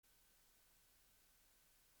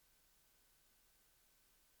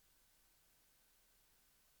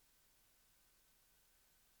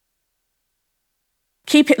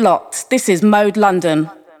Keep it locked. This is Mode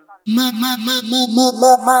London.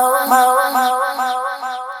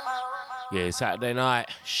 Yeah, Saturday night.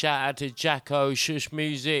 Shout out to Jacko, Shush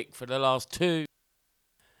Music for the last two.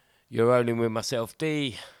 You're rolling with myself,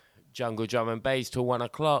 D. Jungle Drum and Bass till 1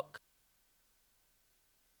 o'clock.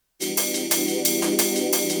 Yeah,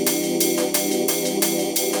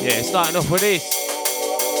 starting off with this.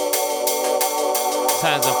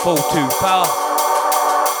 Sounds a full 2 fast.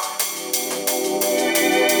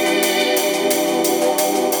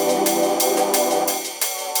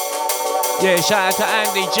 Yeah, shout out to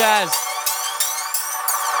Andy Jazz.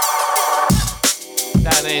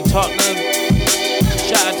 Down there in Tottenham.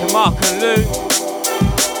 Shout out to Mark and Lou.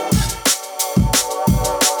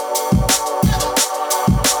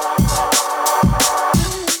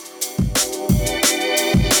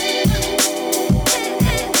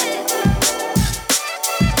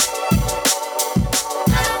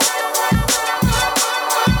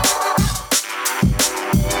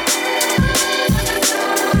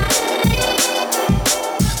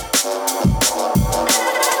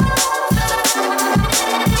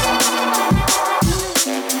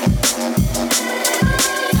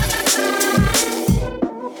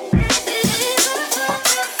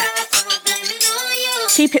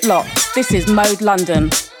 Keep it locked. This is Mode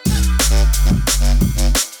London.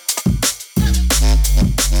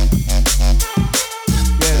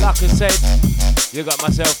 Yeah, like I said, you got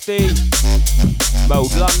myself D,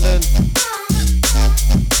 Mode London,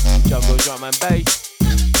 Jungle Drum and Bass.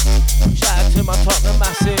 Shout out to my Tottenham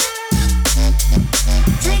Massive.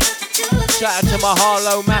 Shout out to my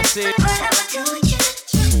Harlow Massive.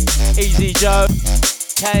 Easy Joe,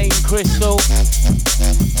 Kane, Crystal,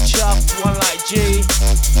 Chuck, One Like G.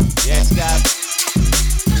 Yes, Gab.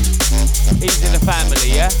 Easy the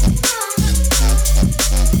family, yeah?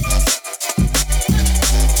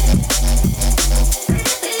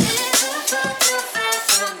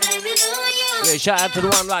 Yeah, shout out to the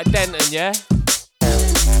One Like Denton, yeah?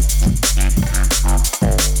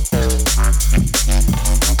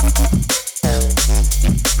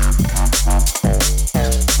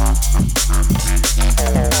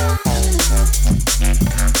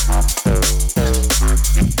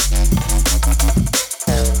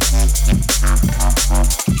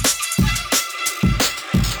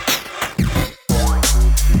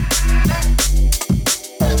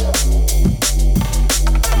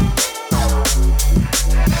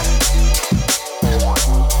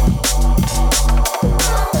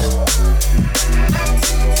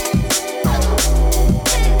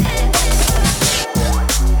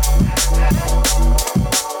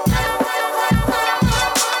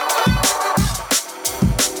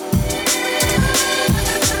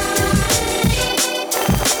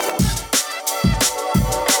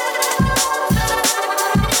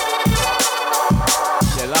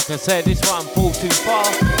 I said this one fall too far.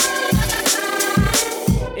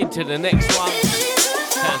 Into the next one.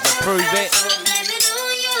 Time to prove it.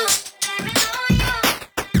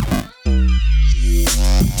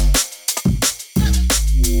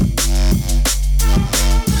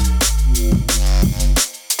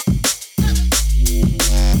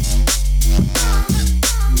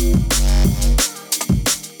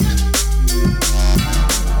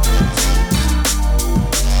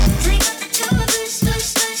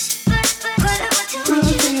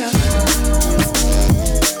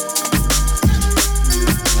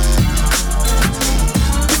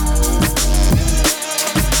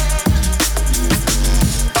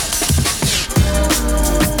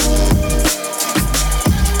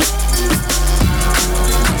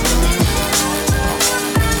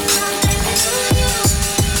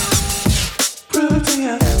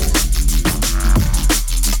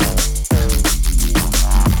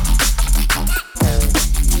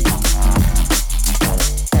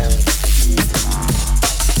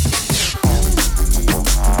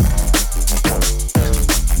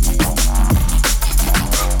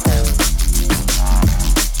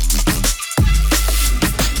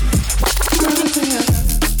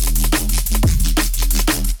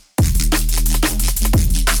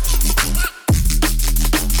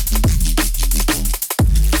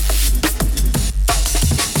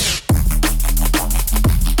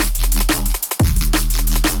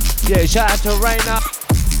 Yeah, shout out to Rainer,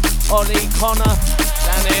 Ollie, Connor,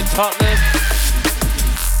 down there in Tottenham.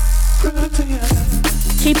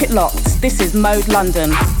 Keep it locked. This is Mode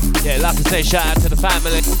London. Yeah, like I say, shout out to the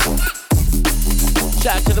family.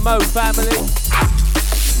 Shout out to the Mode family.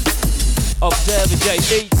 Observer J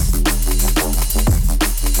Beats.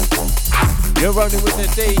 You're rolling with the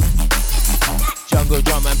D. Jungle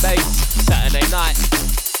Drum and Bass, Saturday night.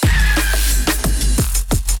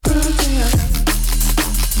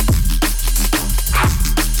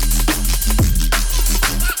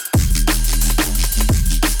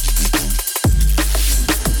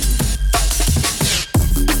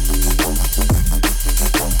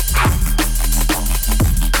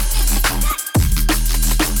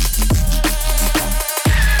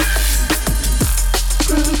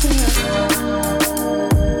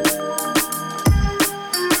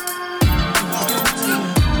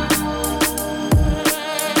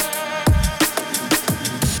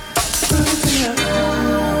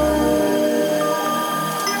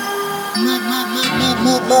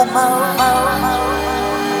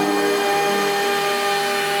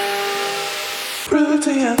 Prove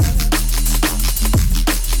to you.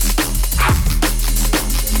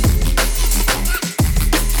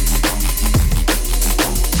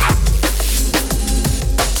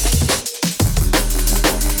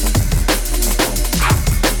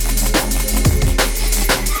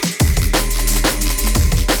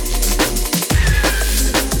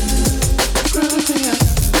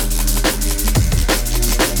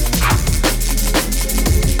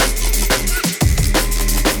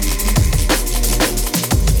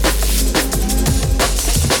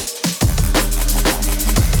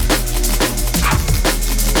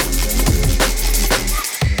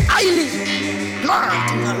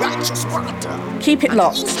 Keep it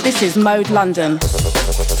locked. This is Mode London.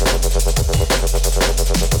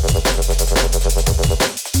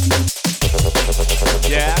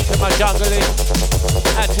 Yeah, out to my jungling.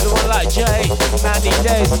 Out to the one like Jay, Mandy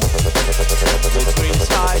Des, with Green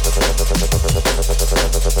Side.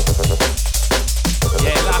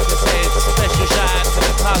 Yeah, like I said, special shout out to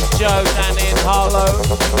the Cuz Joe down in Harlow.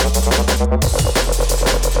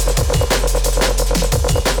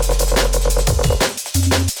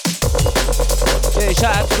 Yeah,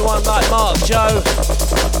 shout out to the one like Mark Joe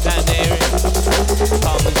down there in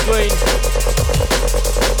Palmer's Green.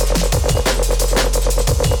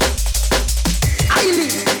 I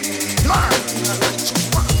live, learn,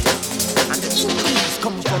 and the increase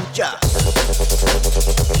comes from Jah.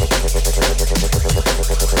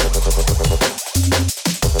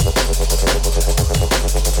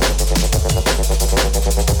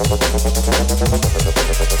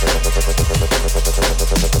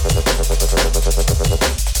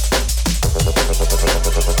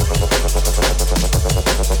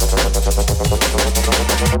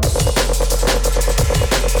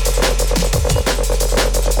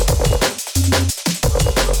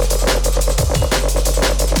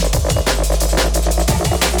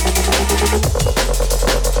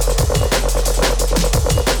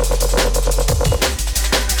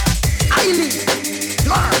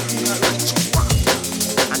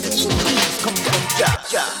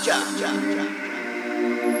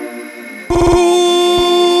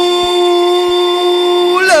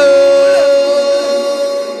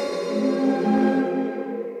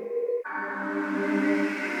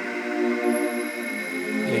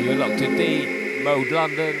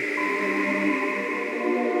 London.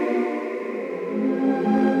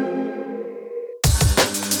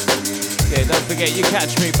 Yeah, don't forget you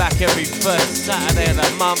catch me back every first Saturday of the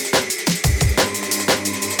month.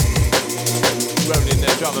 Rolling the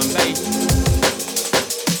drum and bass.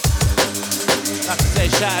 Like I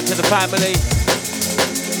said, shout out to the family.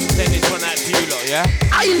 Send this one out to you lot, yeah?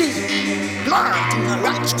 I live, learn in a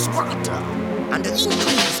righteous water, and the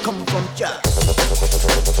increase come from Jah.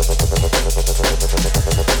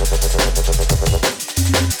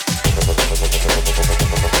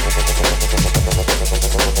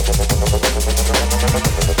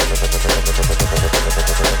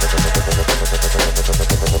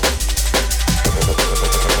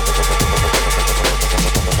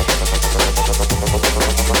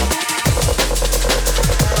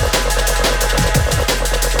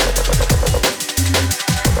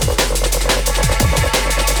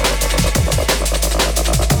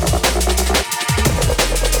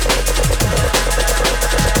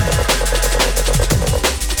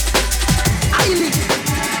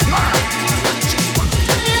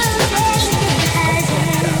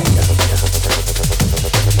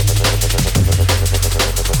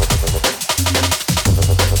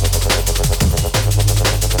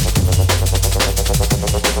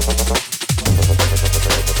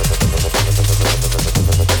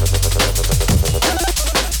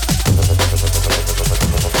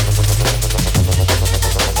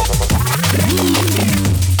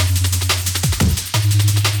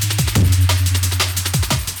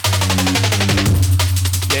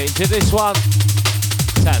 To this one,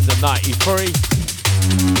 sounds of 93.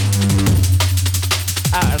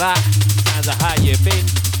 Out of that, sounds of How You Been.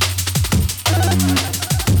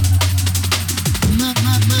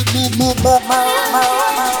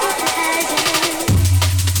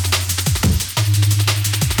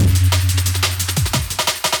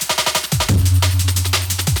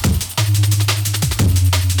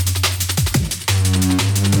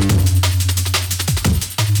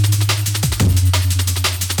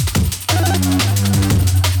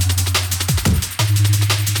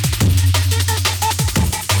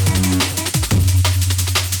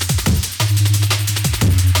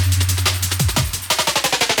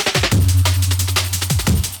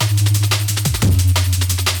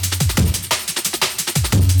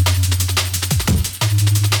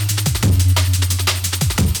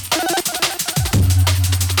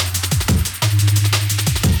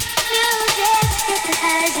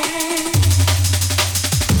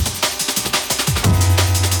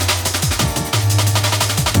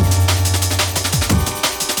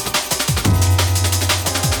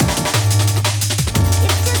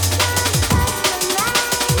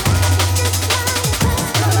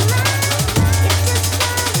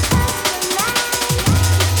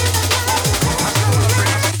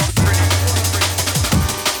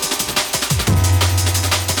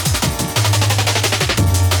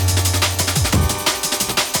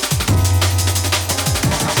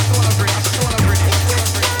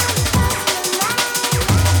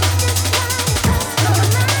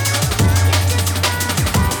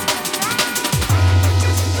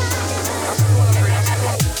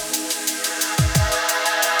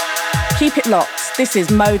 locked. This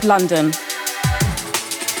is Mode London.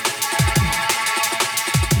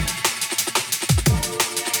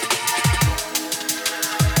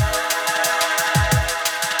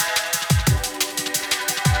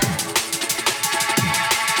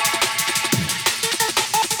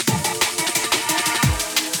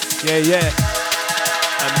 Yeah.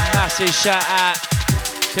 A massive shout out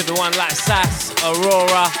to the one like Sass,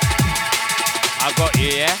 Aurora. I got you,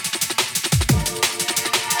 yeah?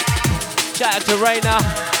 Shout out to Raina.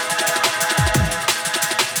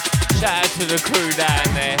 Shout out to the crew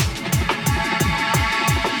down there.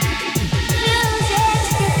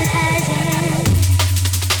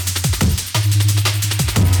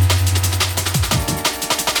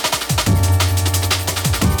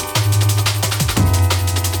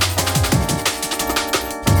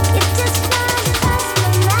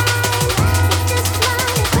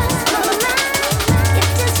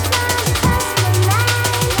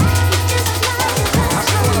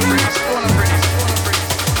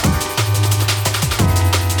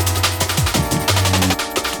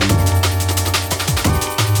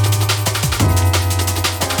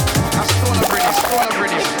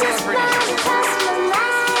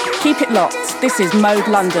 Keep it locked. This is Mode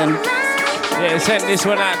London. Yeah, send this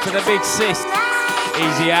one out to the big sis.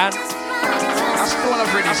 Easy Ann.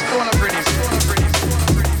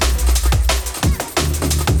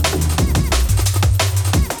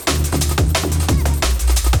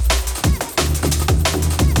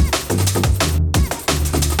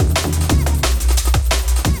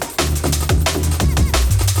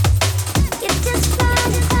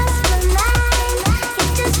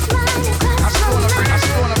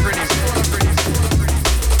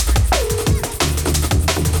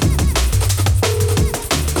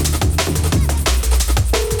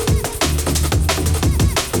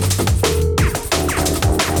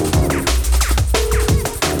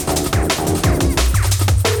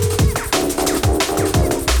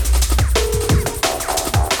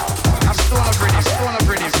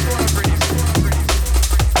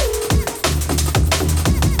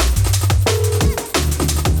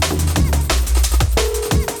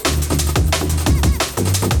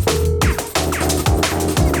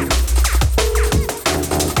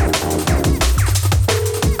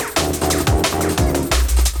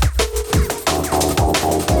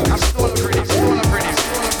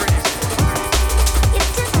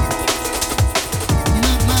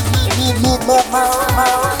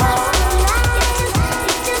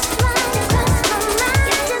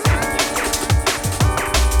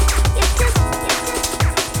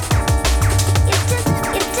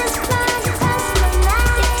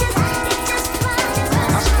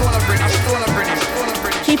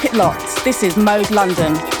 Locked. This is Mode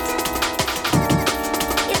London.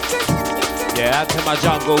 Yeah, out to my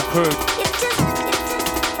jungle crew.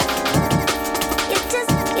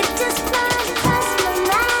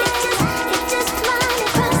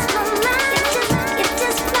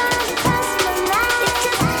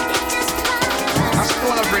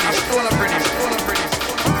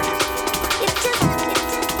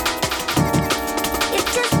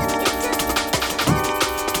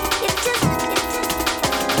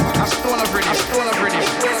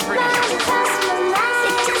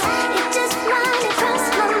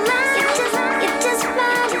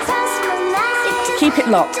 Keep it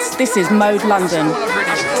locked. This is Mode London.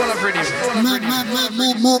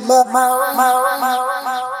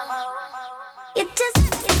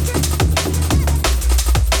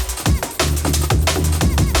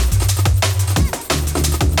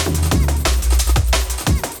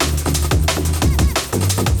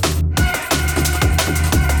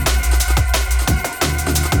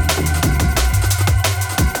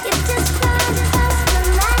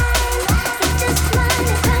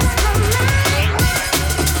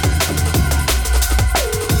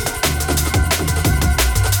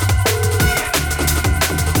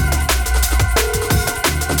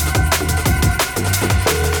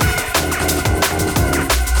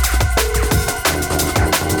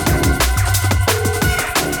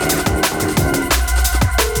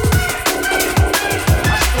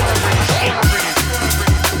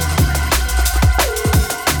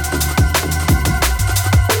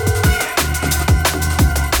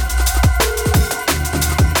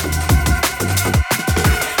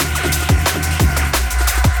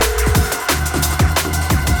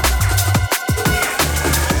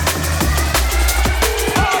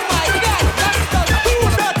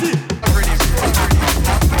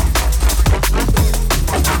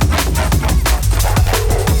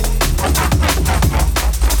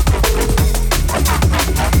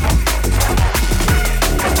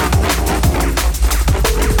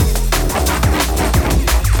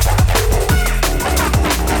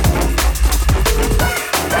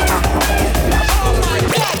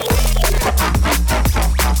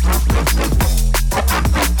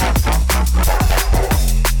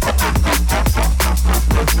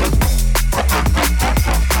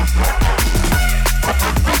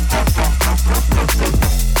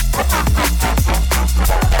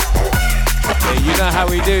 how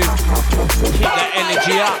we do. Keep that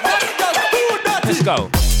energy up. Let's go.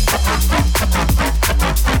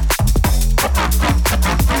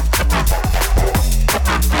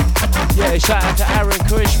 Yeah, shout out to Aaron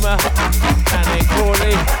Karishma and then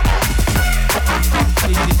Crawley.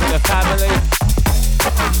 Easy to the family.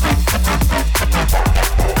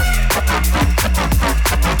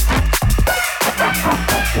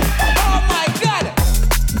 Oh my God!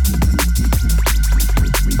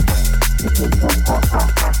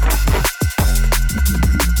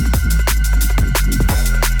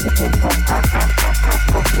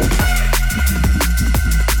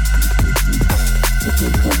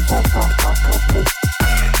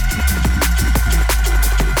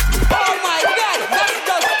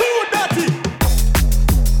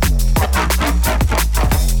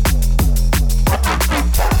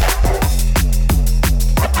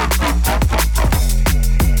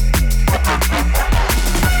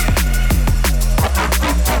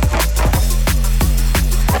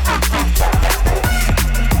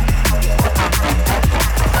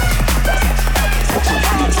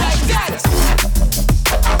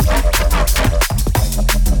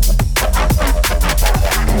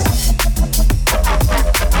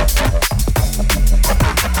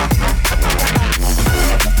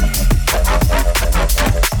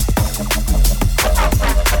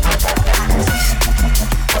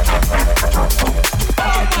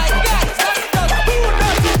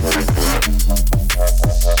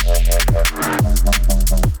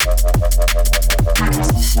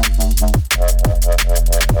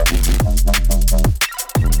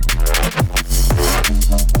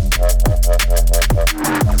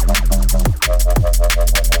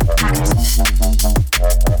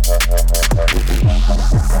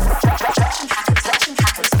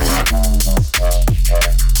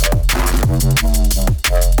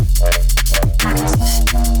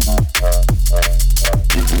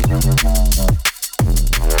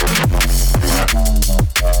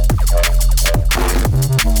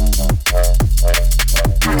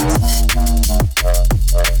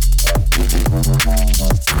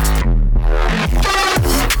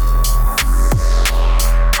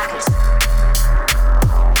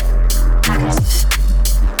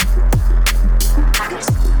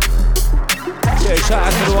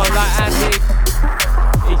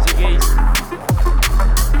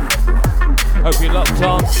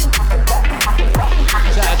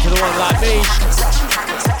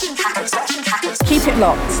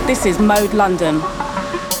 This is Mode London.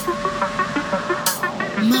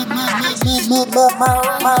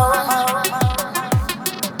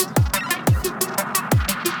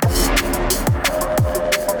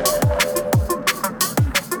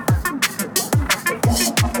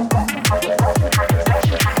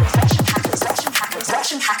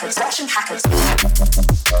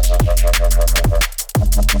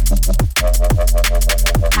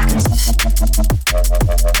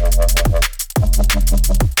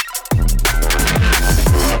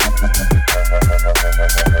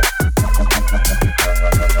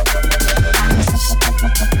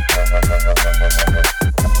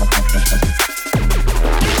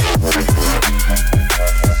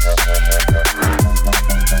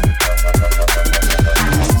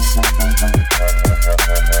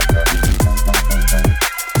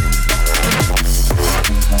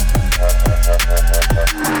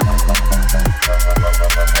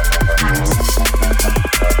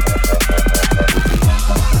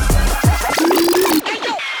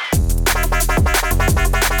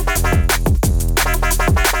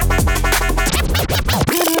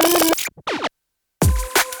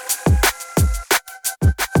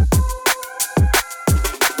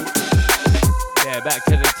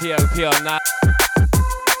 On that.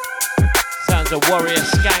 Sounds a warrior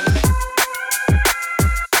skank.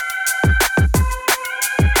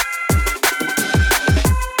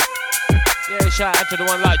 Yeah, shout out to the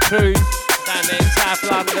one like Truth down there in South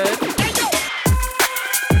London.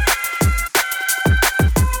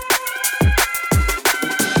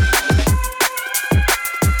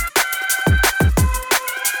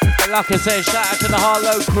 And like I said, shout out to the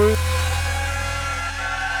Harlow crew.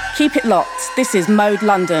 Keep it locked. This is Mode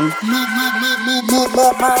London.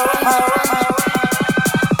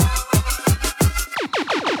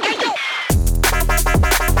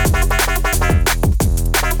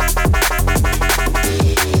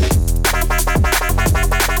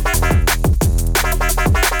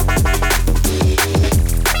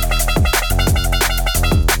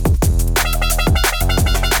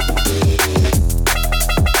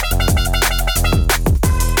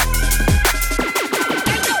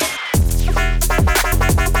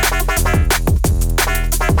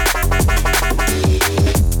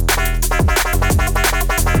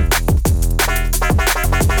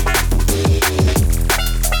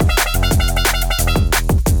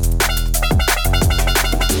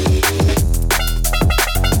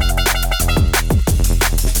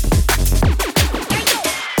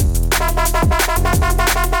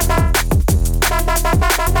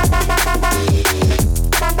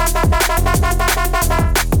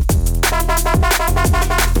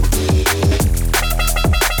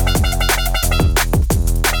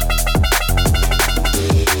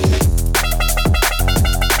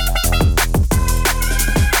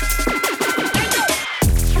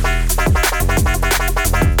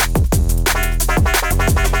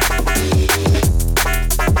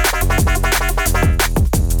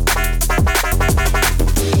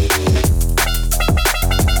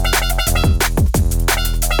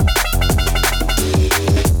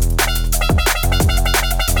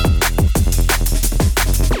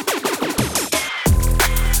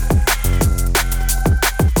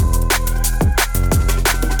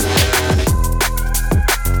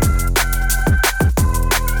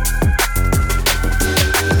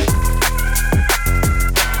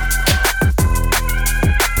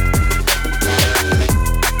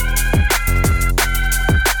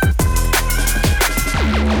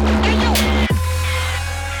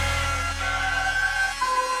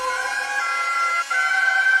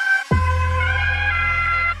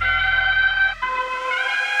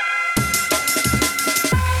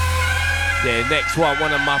 Yeah, next one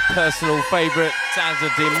of my personal favourite sounds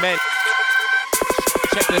of Dement.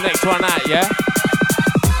 Check the next one out, yeah?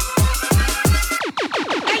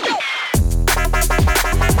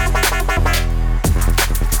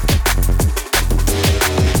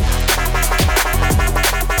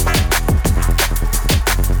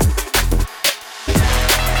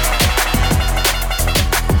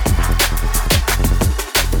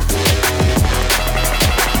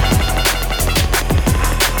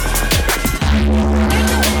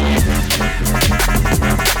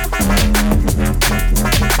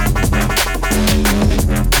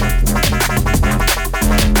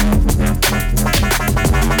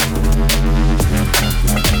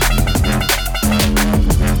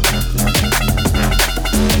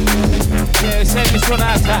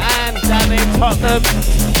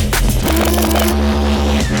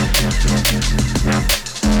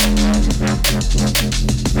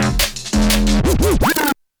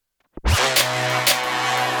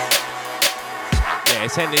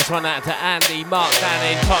 Send this one out to Andy, Mark down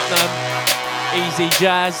in Tottenham. Easy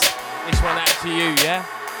Jazz. This one out to you, yeah?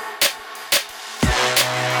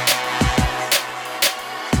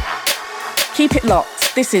 Keep it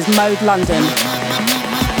locked. This is Mode London.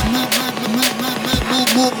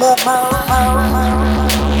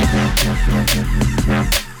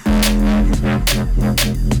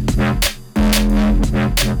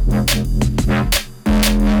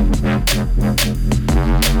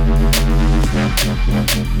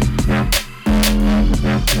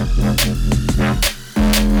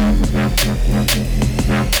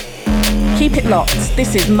 Keep it locked.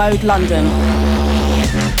 This is Mode London.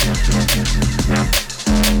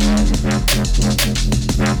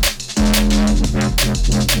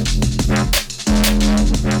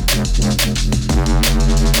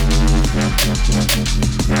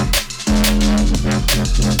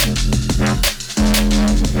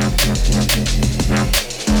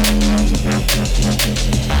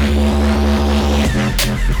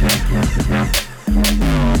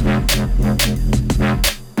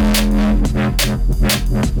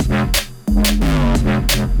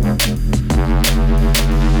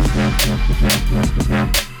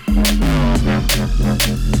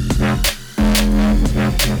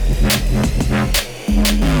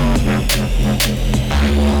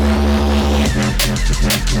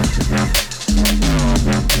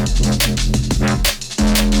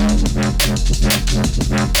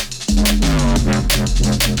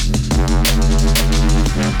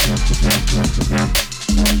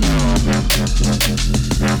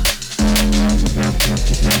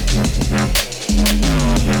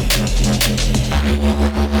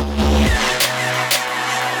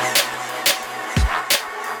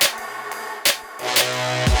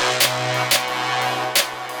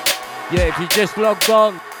 Yeah, if you just logged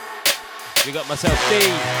on, we got myself D,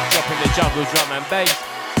 dropping the jungle drum and bass.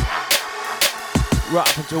 Right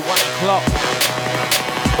up until 1 o'clock.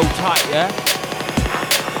 All tight, yeah?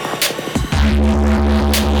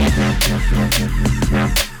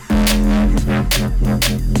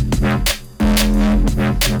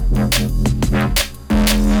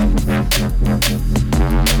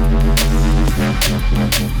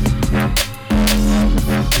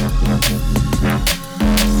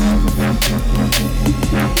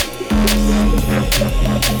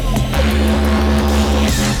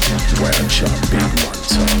 Well, chop big man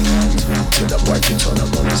talk to the boy to turn up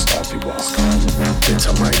on the stuffy walk.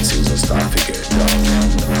 Better my things and start to get dark.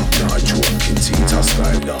 Nah, joking teeth are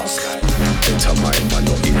sky dark. Better my man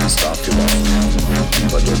not even start to walk.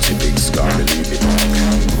 But don't you big scar believe it mark.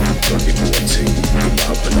 Don't be good thing in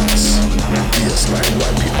my balance. Yes, like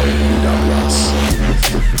wipe it out with a glass.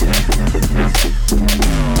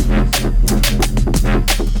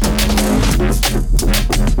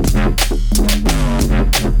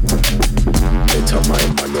 Better my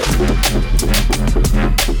man not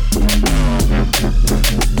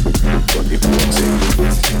don't be good thing.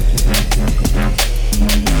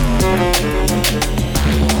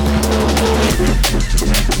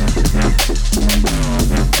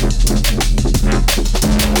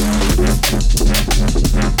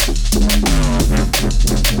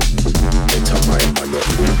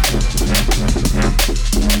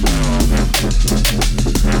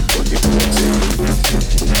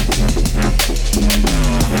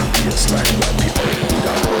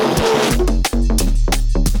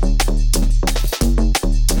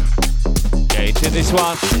 This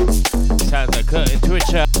one sounds like Curtin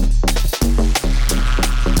Twitcher.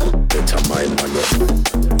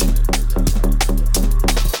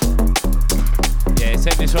 Yeah,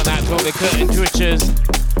 send this one out to all the Curtin Twitchers,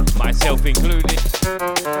 myself included.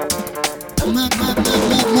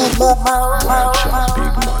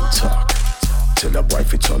 Big man talk. Till the boy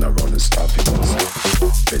fi turn around and start fi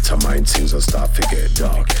bust. Better mind things and start fi get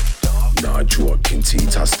dark. Nah joking,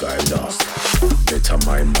 Tita sky dark. Better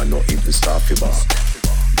mind man not even start fi bark.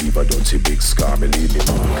 Leave a dirty big scar, me leave me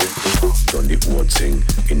mark. Done the whole thing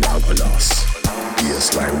in a glass.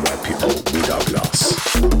 Baseline wipe it out with a glass.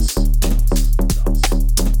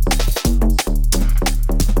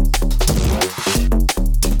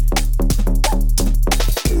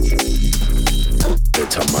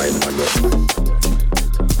 Better mind man up.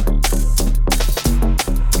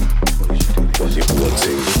 Done the whole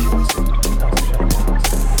thing.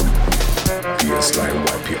 Baseline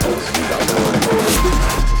wipe it out with a glass.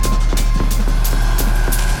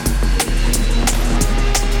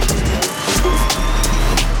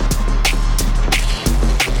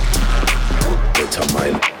 Better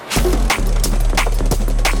mind.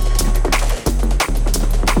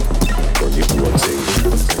 Done the whole thing.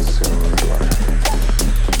 Baseline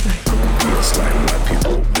wipe it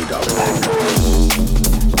out with a glass.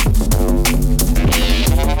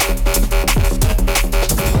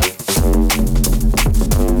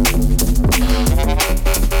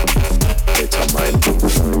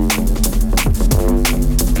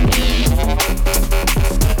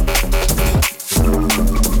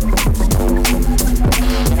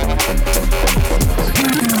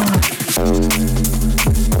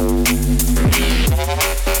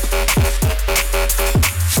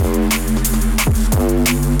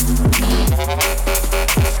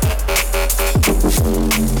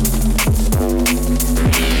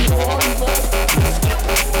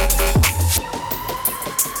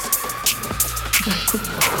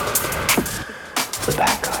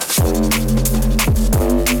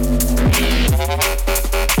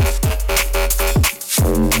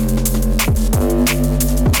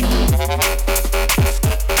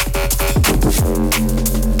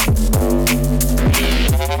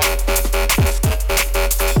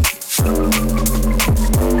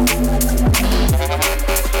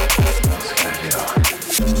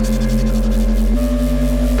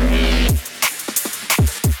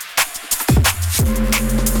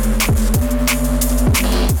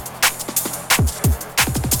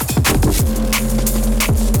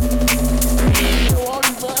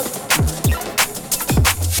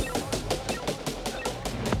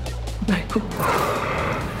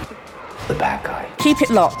 Keep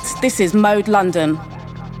it locked. This is Mode London.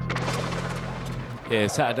 Yeah,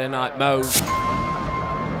 Saturday Night Mode.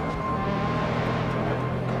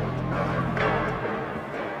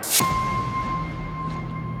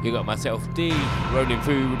 You got myself D, rolling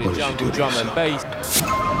through with the jungle drum and bass. I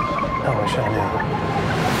wish I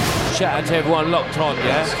knew. Shout out to everyone locked on,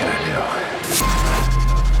 yeah?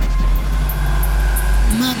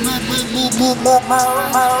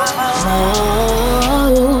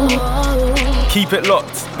 Keep it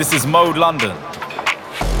locked. This is Mode London.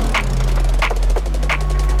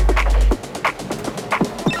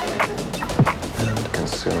 And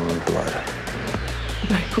consume blood.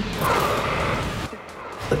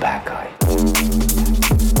 The bad guy.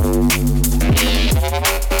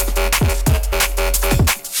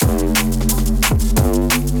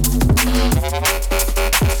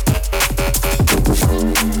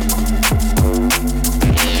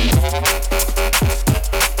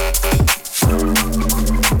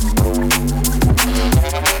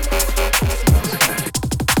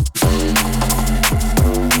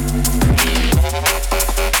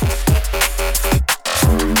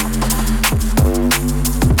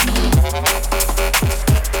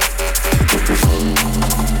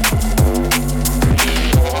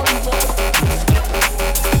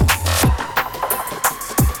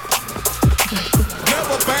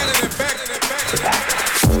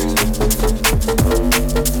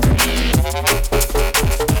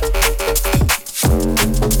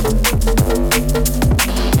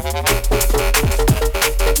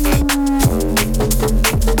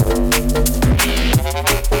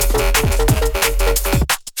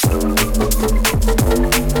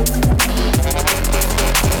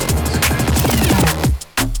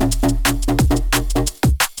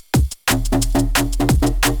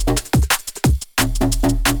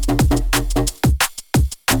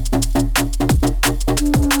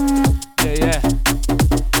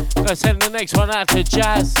 Send the next one out to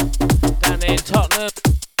Jazz down there in Tottenham.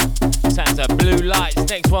 Sounds like Blue Lights.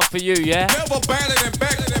 Next one for you, yeah?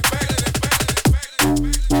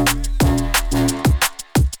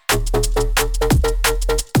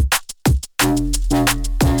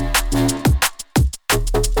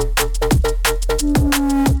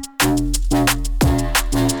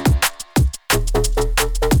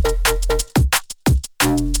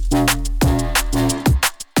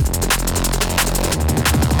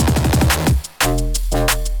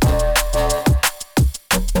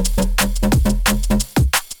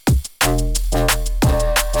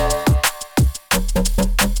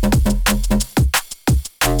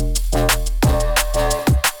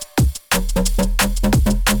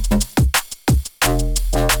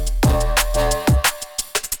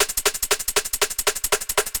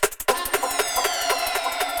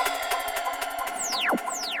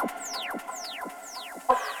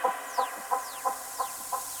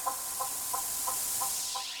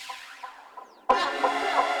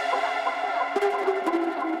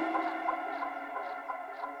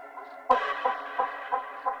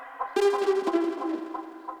 Keep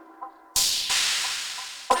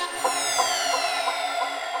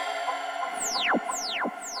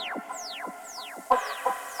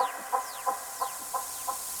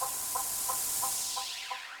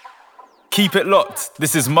it locked.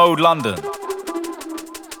 This is Mode London.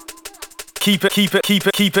 Keep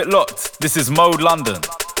it locked. This is Mode London.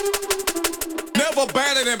 Never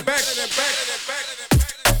better than back.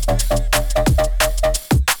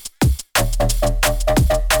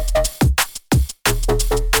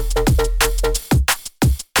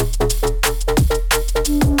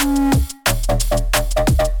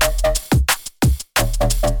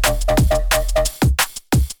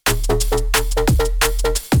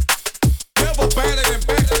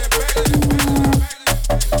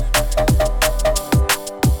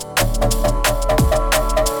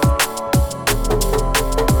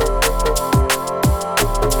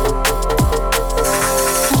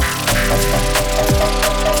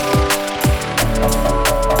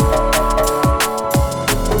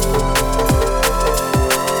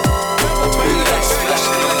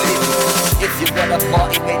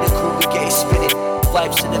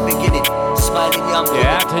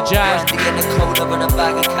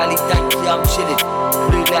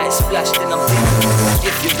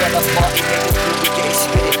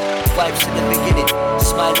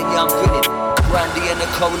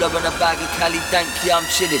 Yeah, I'm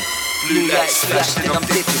chillin'. Blue lights flashed and I'm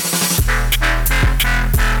dipping.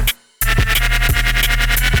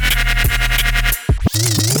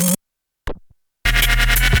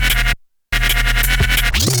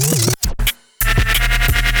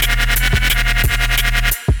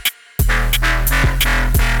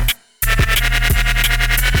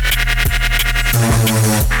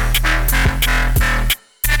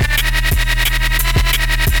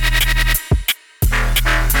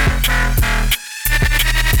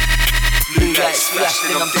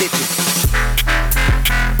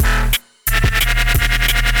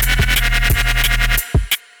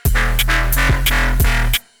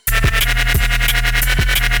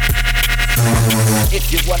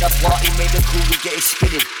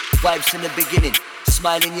 In the beginning,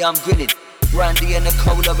 smiling, yeah, I'm grinning. Brandy and a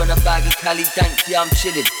cola and a bag of Cali Dank, yeah, I'm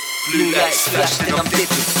chilling. Blue lights flashed and I'm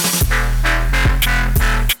dipping.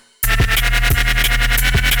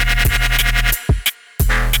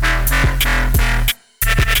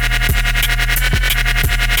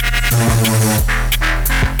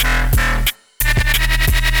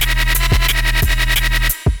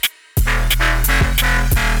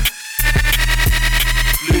 Blue lights flashed and I'm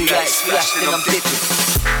dipping.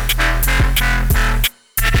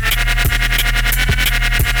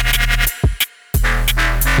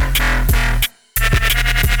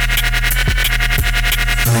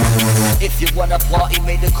 If you wanna party,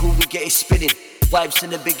 make it cool, we get it spinning. Vibes in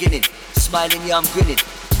the beginning, smiling, yeah, I'm grinning.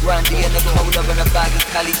 Brandy and a cola and a bag of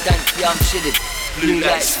Cali Dank, yeah, I'm chilling. Blue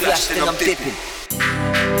lights flashed and I'm dipping.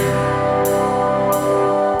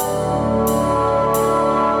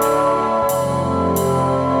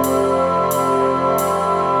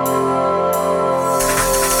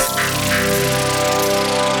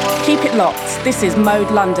 Keep it locked. This is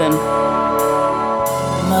Mode London.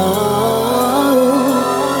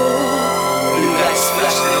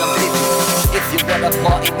 If you wanna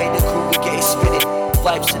party, make it cool, we get it spinning.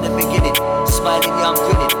 Vibes in the beginning, smiling, yeah, I'm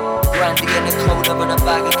grinning. Brandy and a cola and a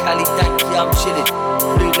bag of Cali Dank, yeah, I'm chilling.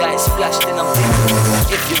 Blue lights flashed and I'm dipping.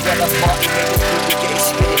 If you wanna party, make it cool, we get it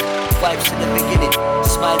spinning. Vibes in the beginning,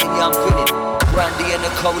 smiling, yeah, I'm grinning. Brandy and a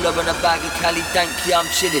cola and a bag of Cali Dank, yeah, I'm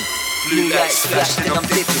chilling. Blue lights flashed and I'm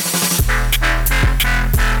dipping.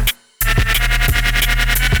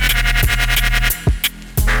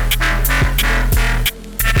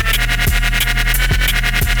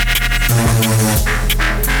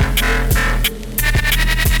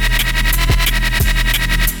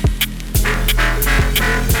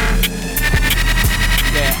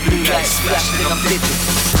 I'm dipping.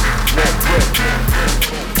 More bread.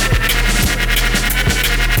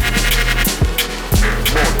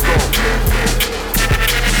 More gold.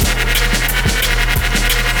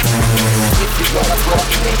 If you wanna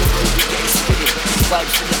party, make it cool, we get it spinning.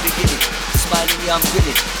 Vibes in the beginning, smiling, yeah, I'm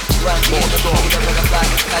grinning. Brandy and a cola and a bag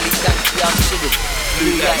of Cali Dank, yeah, I'm chilling.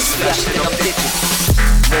 Blue lights flashing and I'm dipping.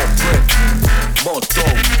 More bread, more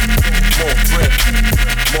dough, more bread,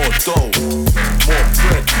 more dough, more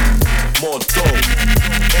bread, more dough.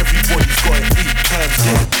 Everybody's gotta eat, times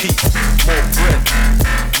getting peak. More bread,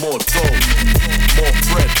 more dough, more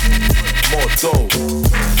bread, more dough,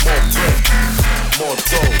 more bread, more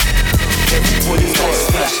dough. Everybody's gotta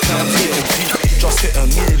smash, times getting peak. Just hit a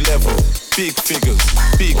new level. Big figures,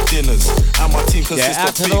 big dinners, and my team consists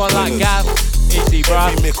of big winners. Easy, bruh.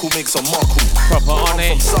 Every mickle makes a muckle. Proper on I'm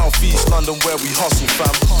it. from South East London where we hustle,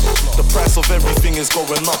 fam. The price of everything is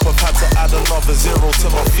going up. I've had to add another zero to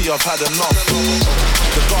my fee. I've had enough.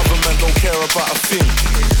 The government don't care about a thing.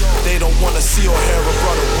 They don't wanna see or hear a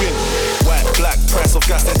brother win. White, black, price of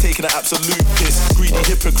gas, they're taking an absolute piss. Greedy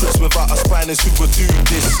hypocrites without a spine is who would do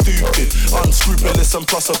this. Stupid, unscrupulous and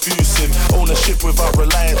plus abusive. Ownership without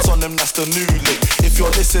reliance on them, that's the new lick. If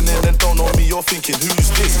you're listening and don't know me, you're thinking, who's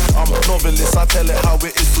this? I'm a novelist, I tell it how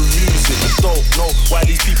it is through music. Don't know why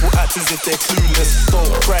these people act as if they're clueless.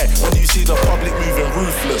 Don't cry when you see the public moving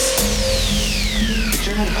ruthless. The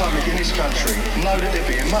general public in this country know that they're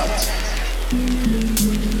being mugged.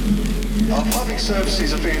 Our public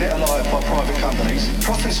services are being eaten alive by private companies.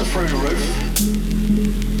 Profits are through the roof.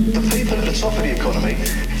 The people at the top of the economy,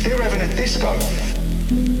 they're having a disco.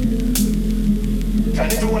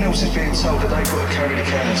 And everyone else is being told that they've got to carry the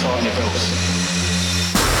can and tighten their belts.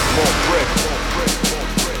 More bread.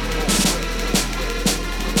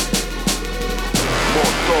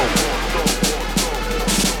 More dough.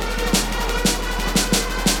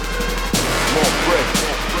 More bread.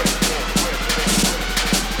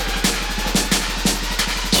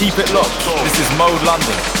 Keep it locked. This is Mode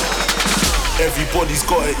London. Everybody's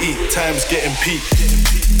gotta eat. Time's getting peak.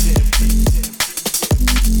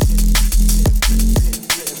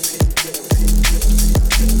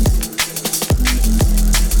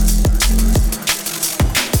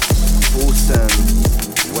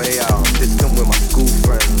 Way out, distant with my school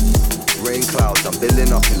friends. Rain clouds, I'm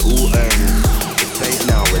building up in all ends. It's late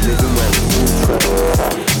now, we're living where it's all trends.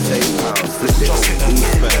 Same pounds, flip it up in all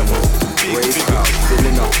spends. Rave crowds,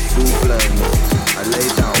 filling up full blends. I lay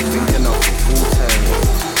down, thinking up in full tens.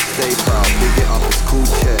 Stay proud, big it up, it's cool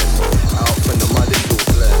chest. Out from the mud, it's all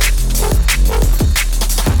blessed.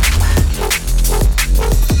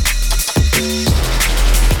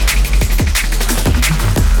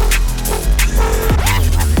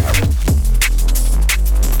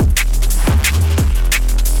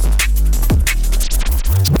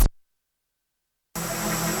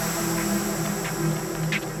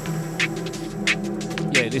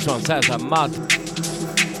 This one sounds like mud.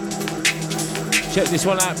 Check this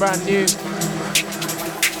one out, brand new.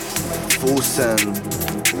 Full send,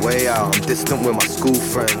 way out, I'm distant with my school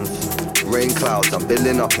friends. Rain clouds, I'm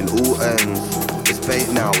building up in all ends. It's bait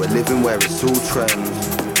now, we're living where it's all trends.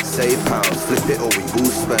 Save pounds, flip it or we all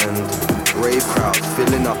spend. Rave crowds,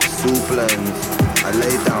 filling up, it's all blends. I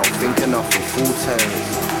lay down, thinking up in full tens.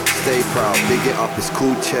 Stay proud, big it up, it's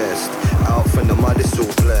cool chest. Out from the mud, it's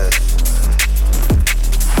all blessed.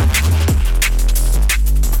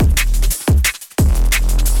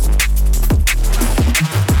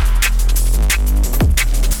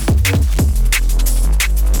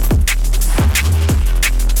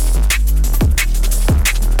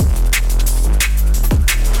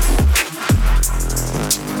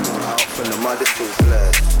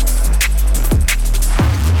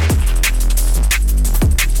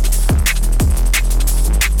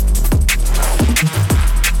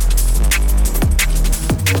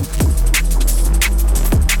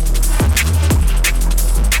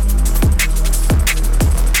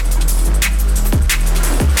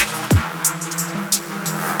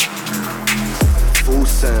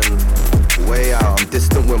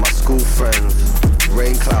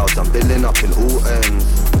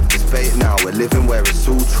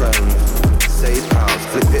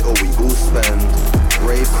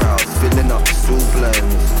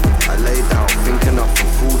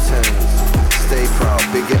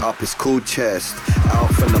 Chest,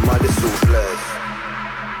 out from the mud, it's all blessed.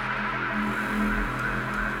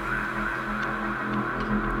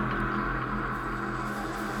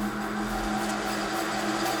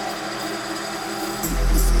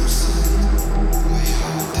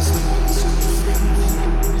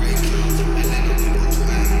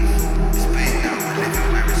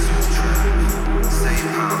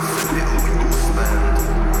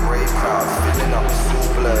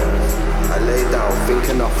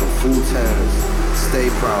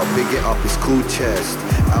 Chest,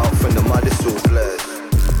 out from the mud, it's all blessed.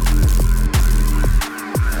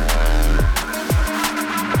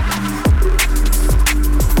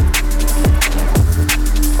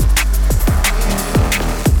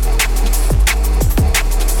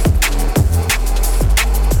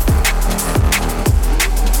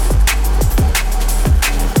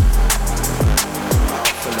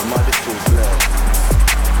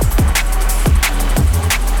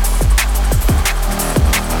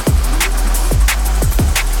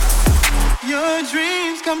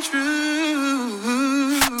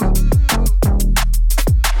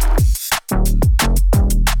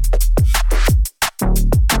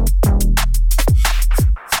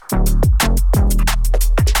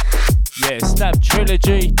 Yeah, Stab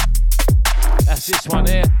Trilogy. That's this one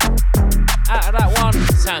here. Out of that one,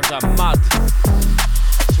 sounds like Mud.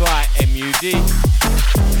 That's right, MUD.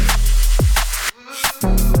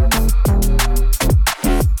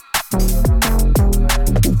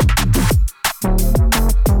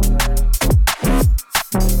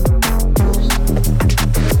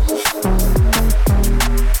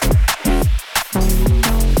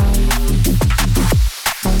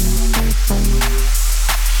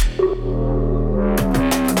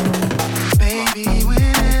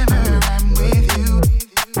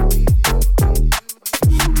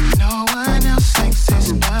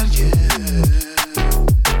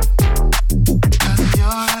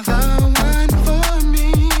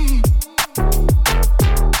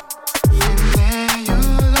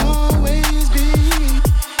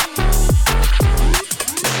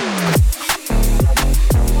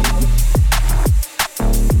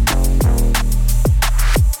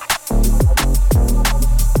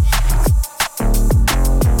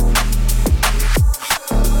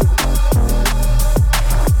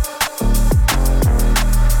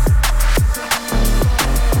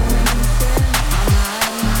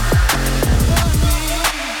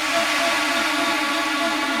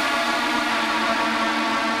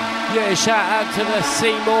 Shout out to the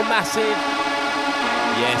Seymour Massive.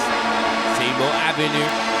 Yes, Seymour Avenue.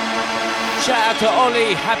 Shout out to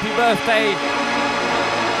Ollie, happy birthday.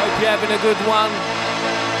 Hope you're having a good one.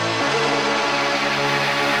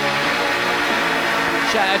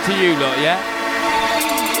 Shout out to you lot, yeah?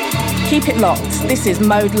 Keep it locked. This is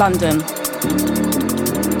Mode London.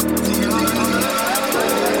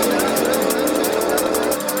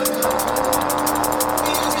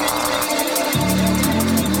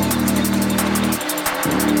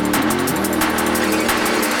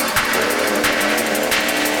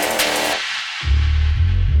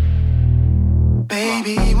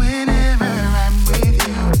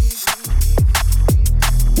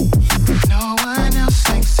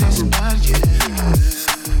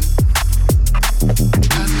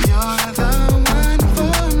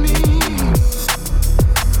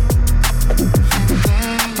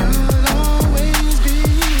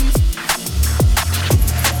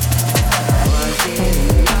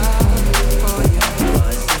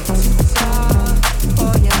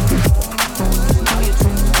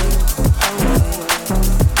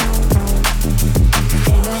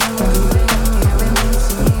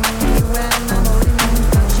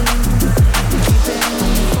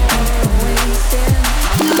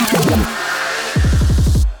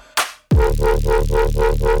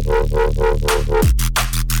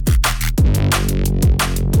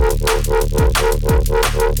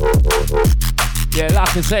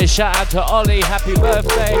 Say shout out to Ollie, happy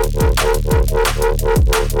birthday.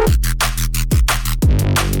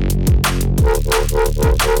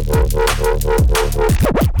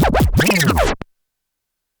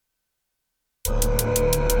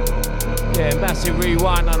 Yeah, massive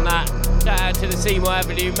rewind on that. Shout out to the Seymour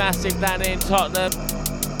Avenue Massive down in Tottenham.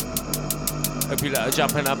 Hope you lot are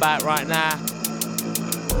jumping about right now.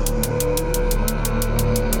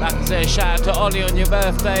 Like I said, shout out to Ollie on your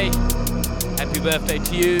birthday. Happy birthday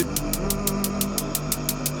to you.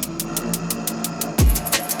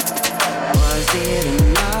 Was it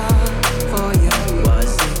enough for you?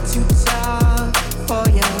 Was it too tough for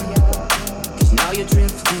you? 'Cause now you're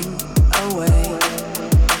drifting away.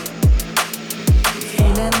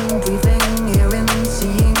 Feeling, breathing, hearing,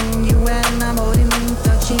 seeing you, and I'm holding,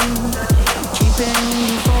 touching, keeping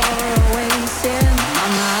you far away, in my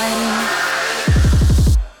mind.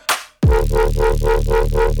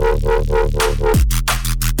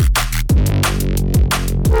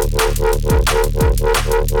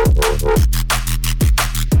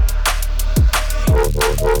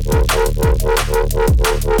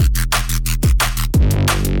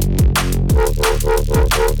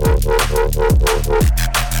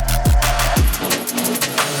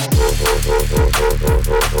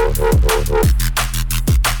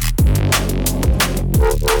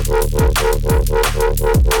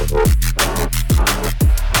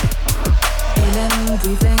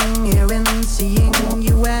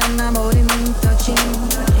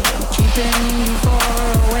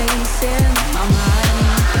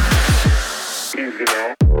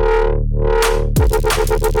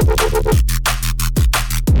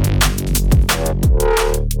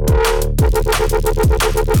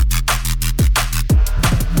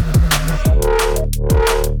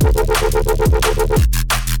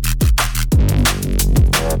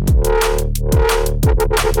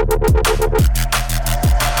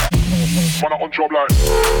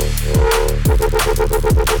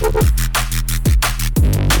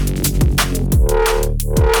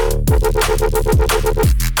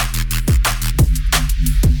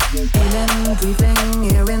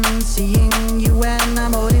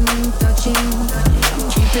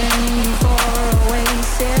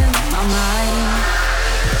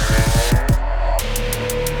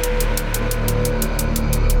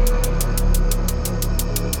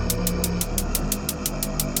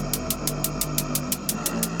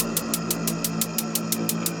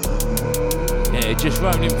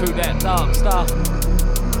 Rasta.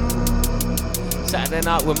 Saturday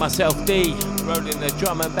night with myself, D, rolling the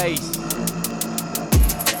drum and bass.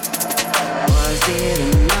 Was it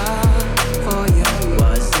enough for you?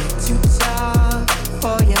 Was it too tough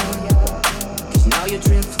for you? 'Cause now you're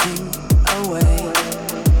drifting away.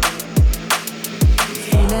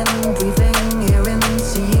 Feeling, breathing, hearing,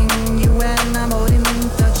 seeing you when I'm holding,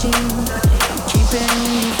 touching, keeping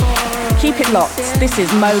you for. Keep it locked. This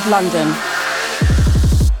is Mode London.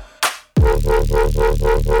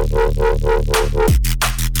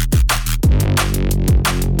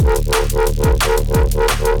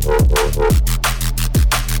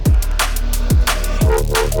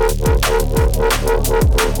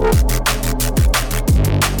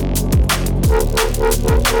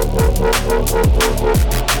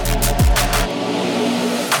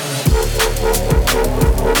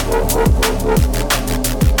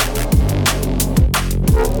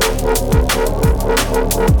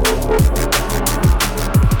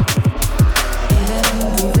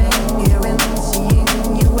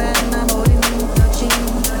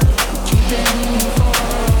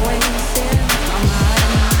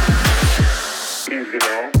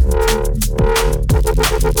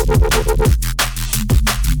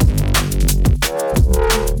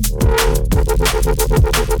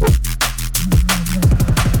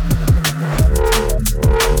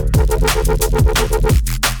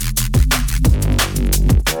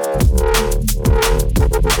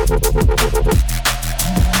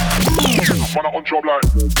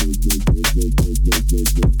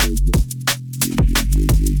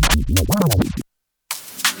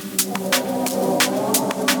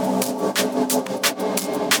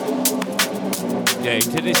 Yeah,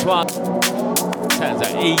 to this one. Sounds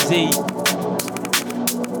like easy.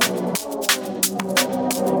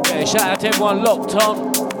 Yeah, shout out to everyone locked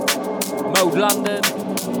on. Mode London.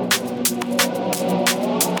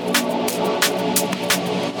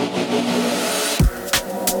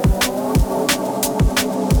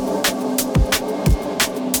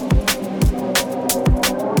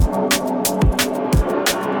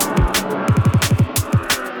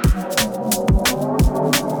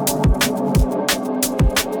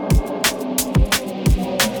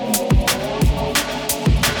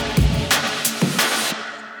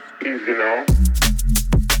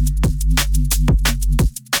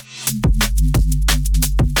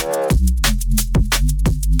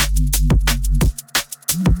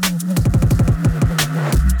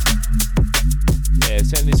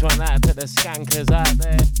 The skankers out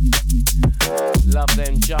there, love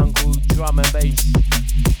them jungle drum and bass,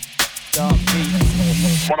 dark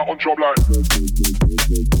beats. Man on job like.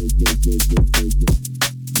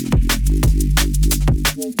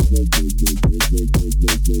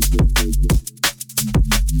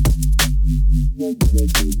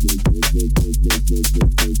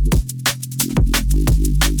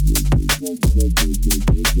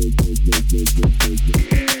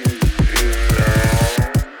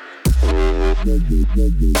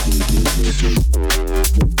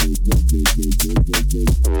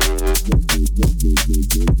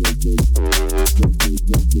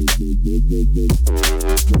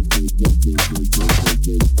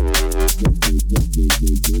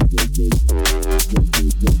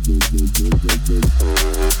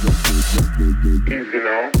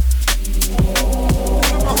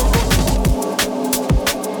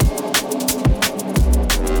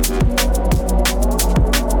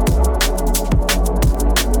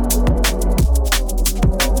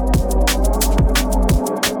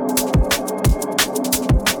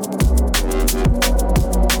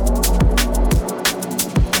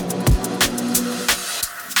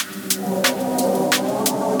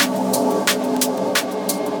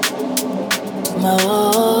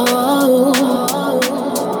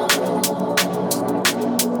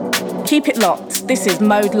 Keep it locked. This is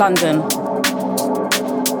Mode London.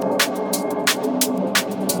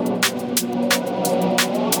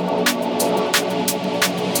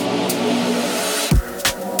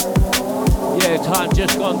 Yeah, time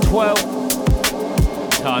just gone 12.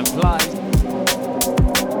 Time flies.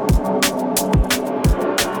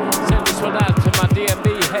 Send this one out to my DMB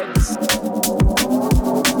heads.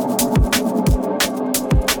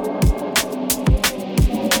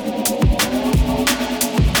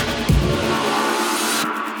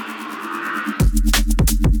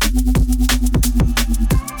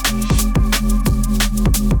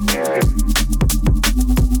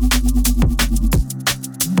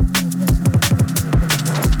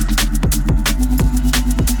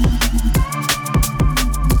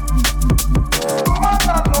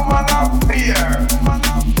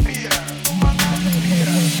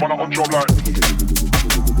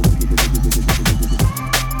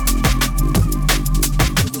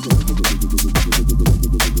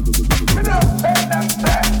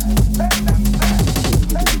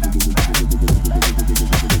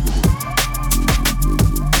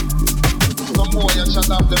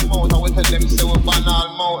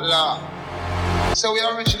 Mola. So we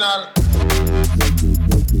original.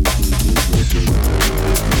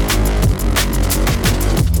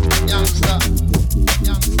 Youngster.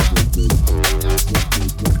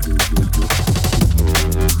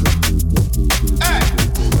 Hey.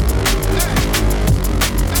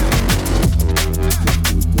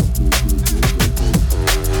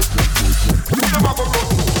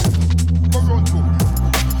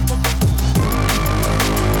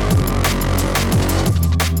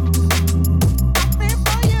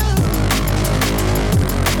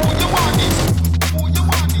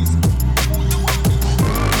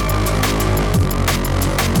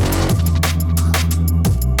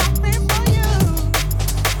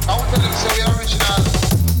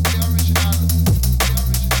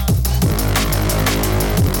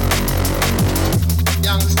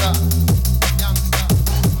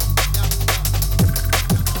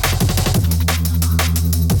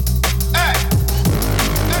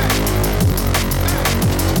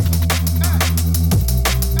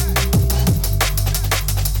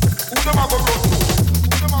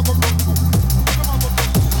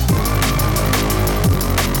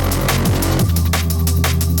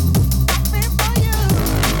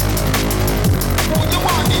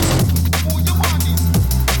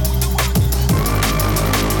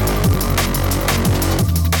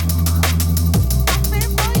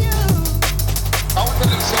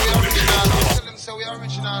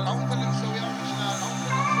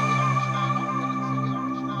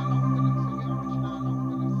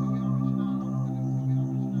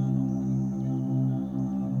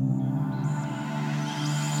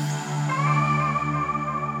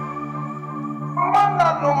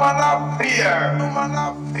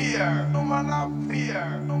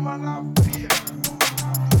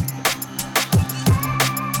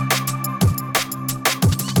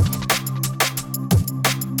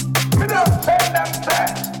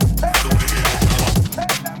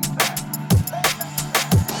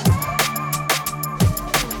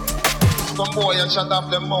 Some boy and shut off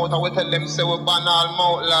them mouth, I will tell them say we ban all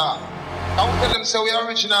mouth la. I will tell them say we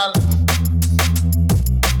original.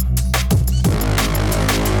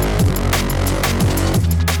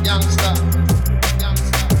 Youngster.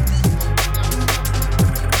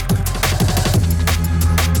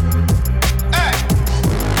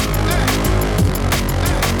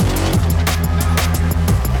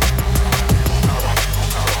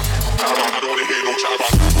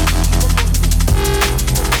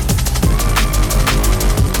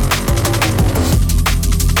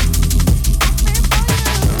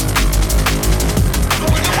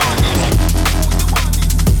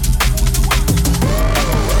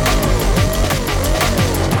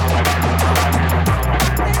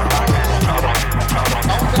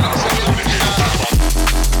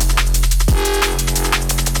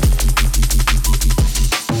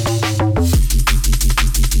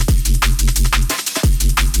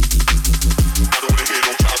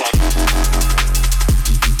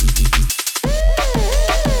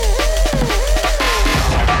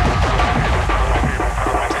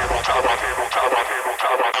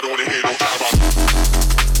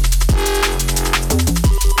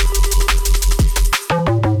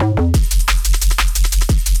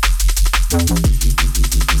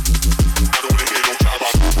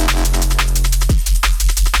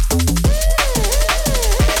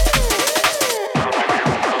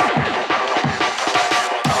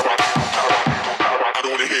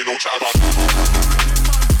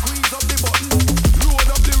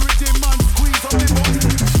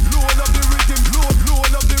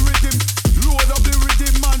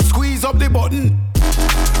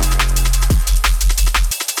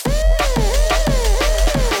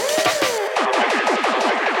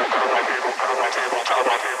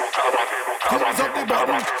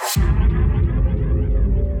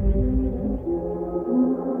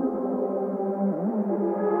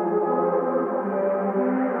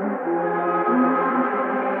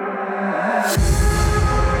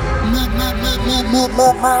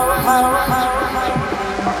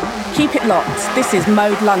 Keep it locked. This is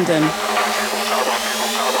Mode London.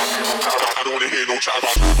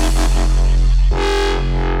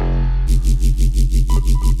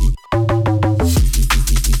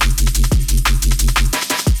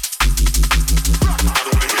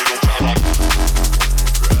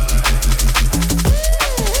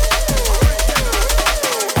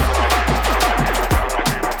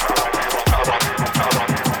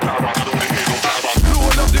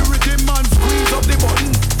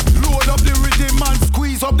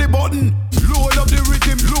 Load up the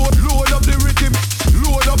rhythm, load up the rhythm,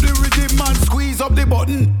 load up the rhythm.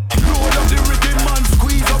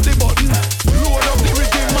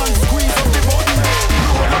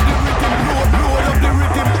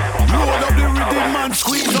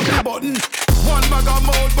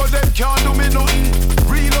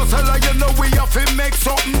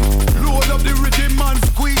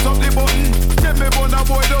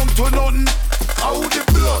 to nothing. How the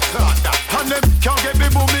blood clot that? And them can't get me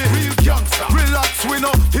boomy. Real gangster. Relax, we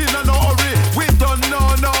no in a no hurry. We don't know,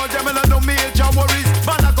 them and no major worries.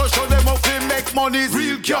 Man, I go show them how we make money.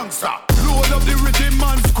 Real gangster. Load up the rhythm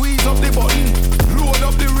and squeeze up the button. Load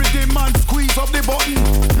up the rhythm and squeeze up the button.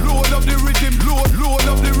 Load up the rhythm, load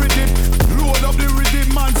up the rhythm. Load up the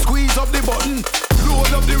rhythm and squeeze up the button.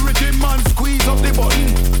 Load up the rhythm and squeeze up the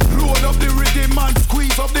button. Load up the rhythm and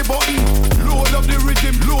squeeze up the button. Load up the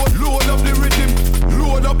rhythm, load up the rhythm.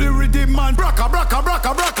 Load up the rhythm and braka.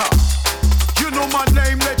 You know my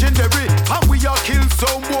name legendary, and we are kill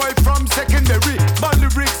some boy from secondary. My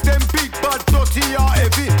lyrics them big but dirty or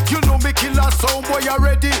heavy. You know me kill a some boy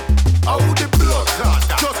already. How the blood clot?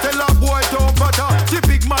 Just tell a boy don't matter. The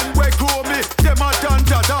big man we grow me, them a done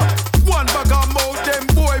dada. One bag of mouth, them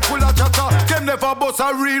boy full of chatter. Them never bust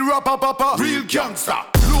a real rapper papa. Real gangster.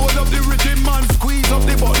 Load up the rhythm and squeeze up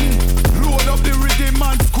the button. Load up the rhythm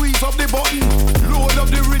and squeeze up the button. Load up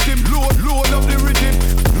the rhythm, load up the rhythm.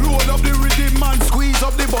 Load up the rhythm and squeeze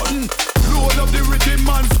up the button. Load up the rhythm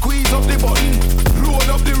and squeeze up the button. Load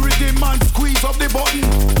up the rhythm and squeeze up the button.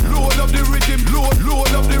 Load up the rhythm,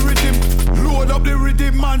 load up the rhythm. Load up the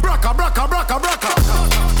rhythm and braka.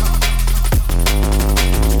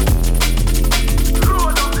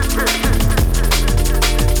 Load up the rhythm.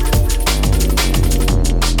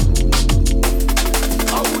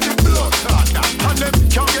 How the blood clot that? And them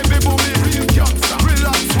can't get me boomy. Real gangster.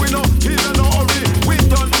 Relax, we no in a no hurry. We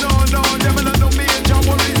don't know, them and no major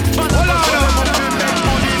worries. Man, I go show them how we make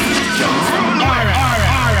money. Real gangster.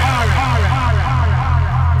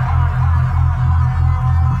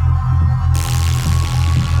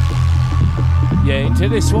 Yeah, into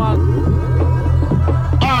this one.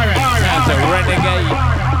 Sounds a renegade.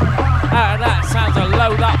 Out of that sounds a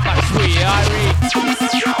load up by Sweet Irie.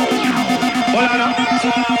 Hold on.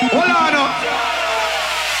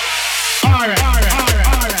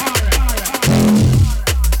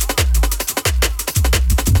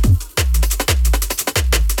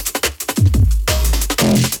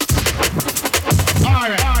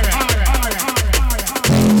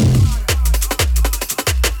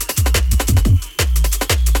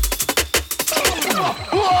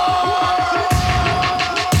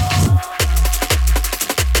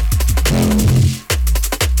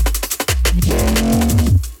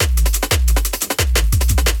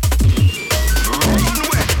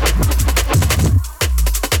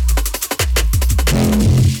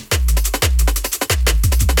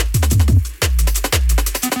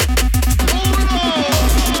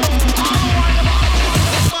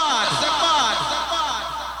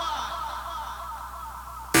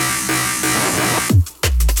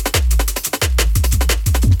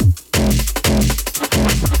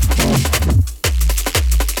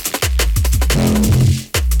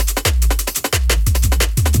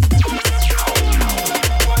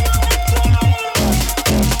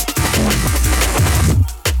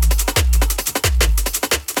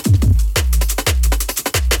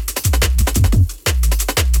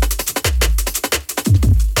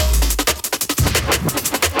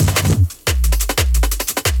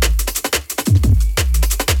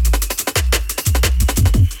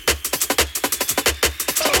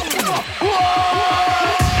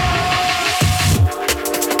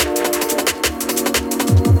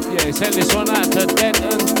 Send this one out to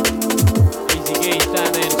Denton. Easy Gauge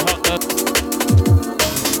down there in Tottenham.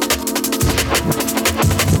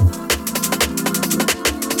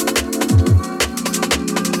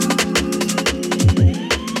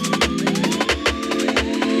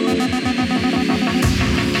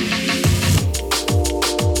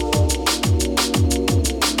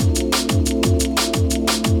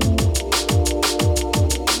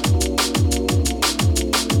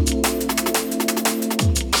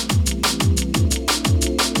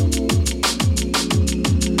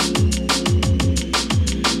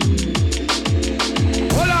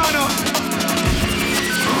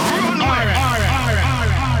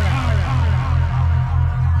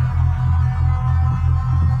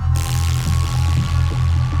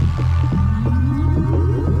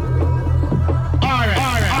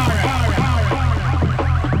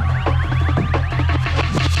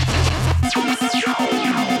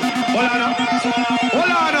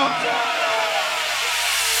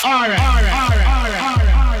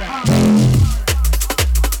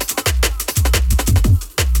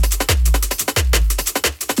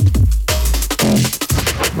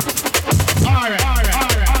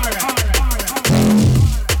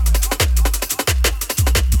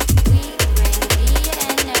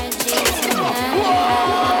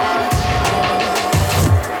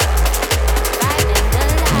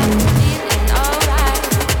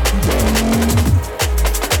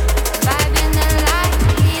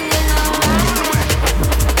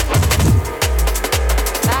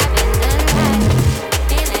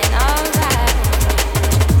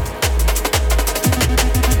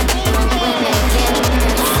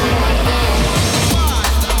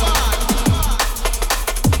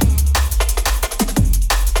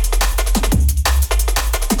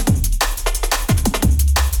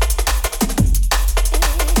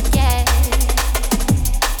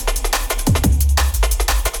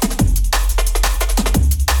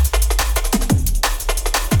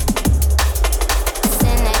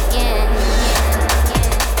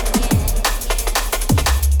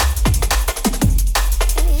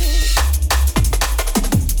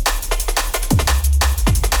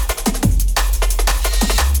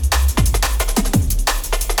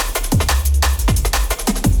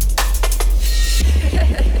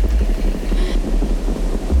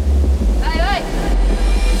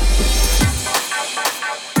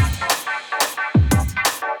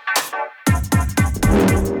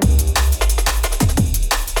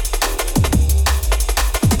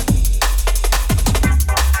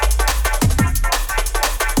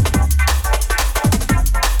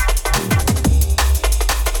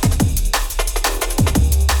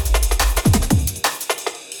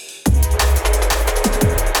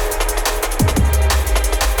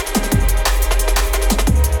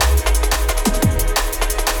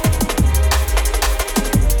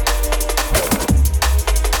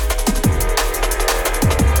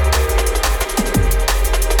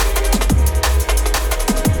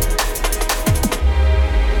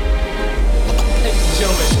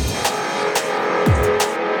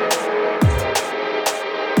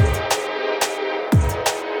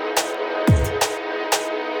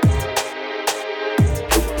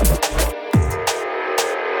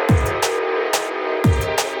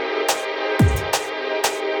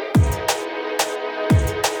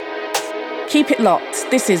 Keep it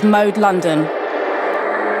locked. This is Mode London.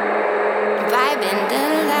 Vibing the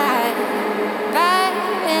light,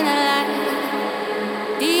 vibing the light,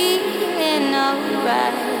 feeling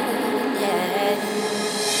alright, yeah.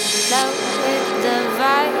 Love with the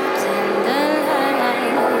vibes in the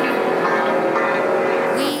light.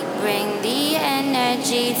 We bring the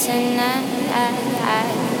energy tonight.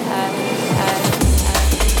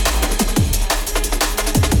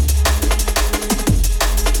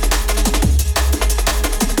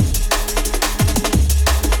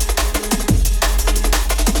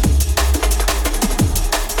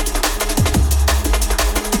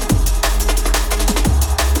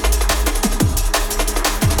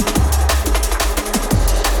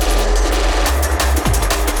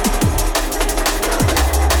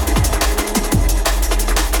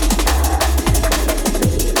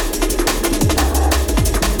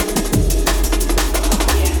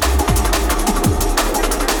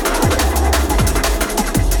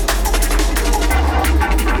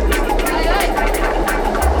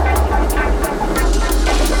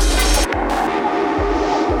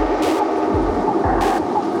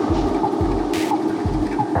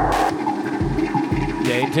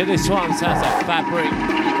 To this one sounds like Fabric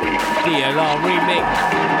DLR remix.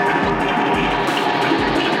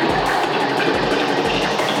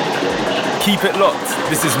 Keep it locked.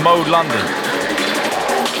 This is Mode London.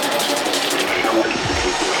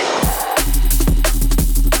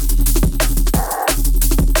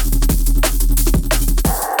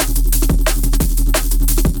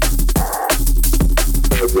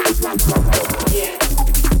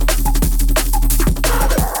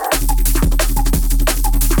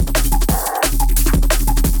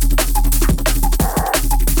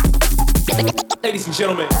 Ladies and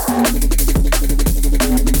gentlemen.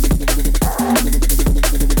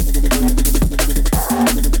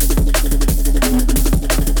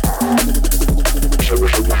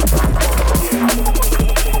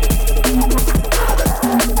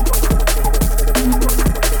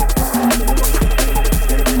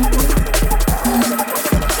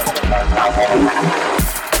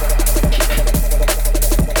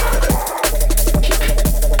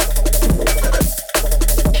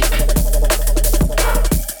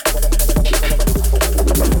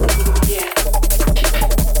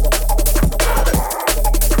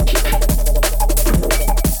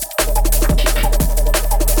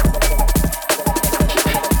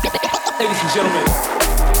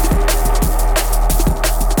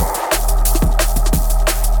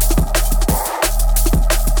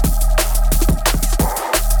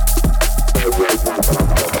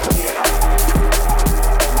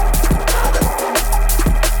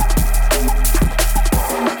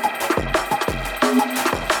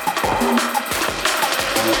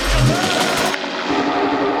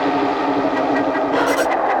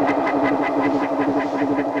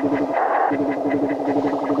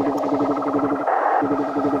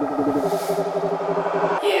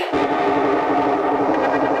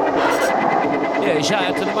 Shout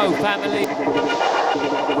out to the Mo family.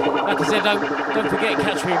 Like I said, don't forget,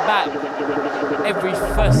 catch me back every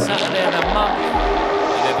first Saturday of the month,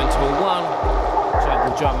 11 till 1.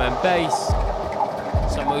 Jungle drum and bass.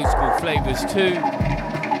 Some old school flavours too.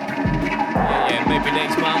 Yeah, maybe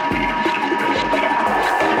next month.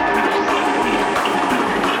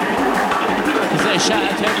 Like I said, shout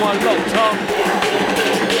out to everyone locked on.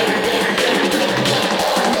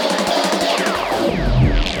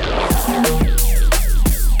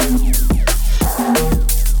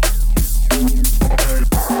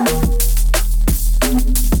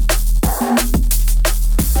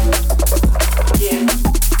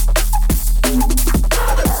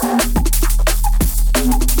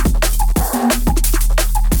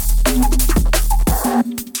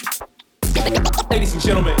 Ladies and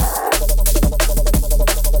gentlemen.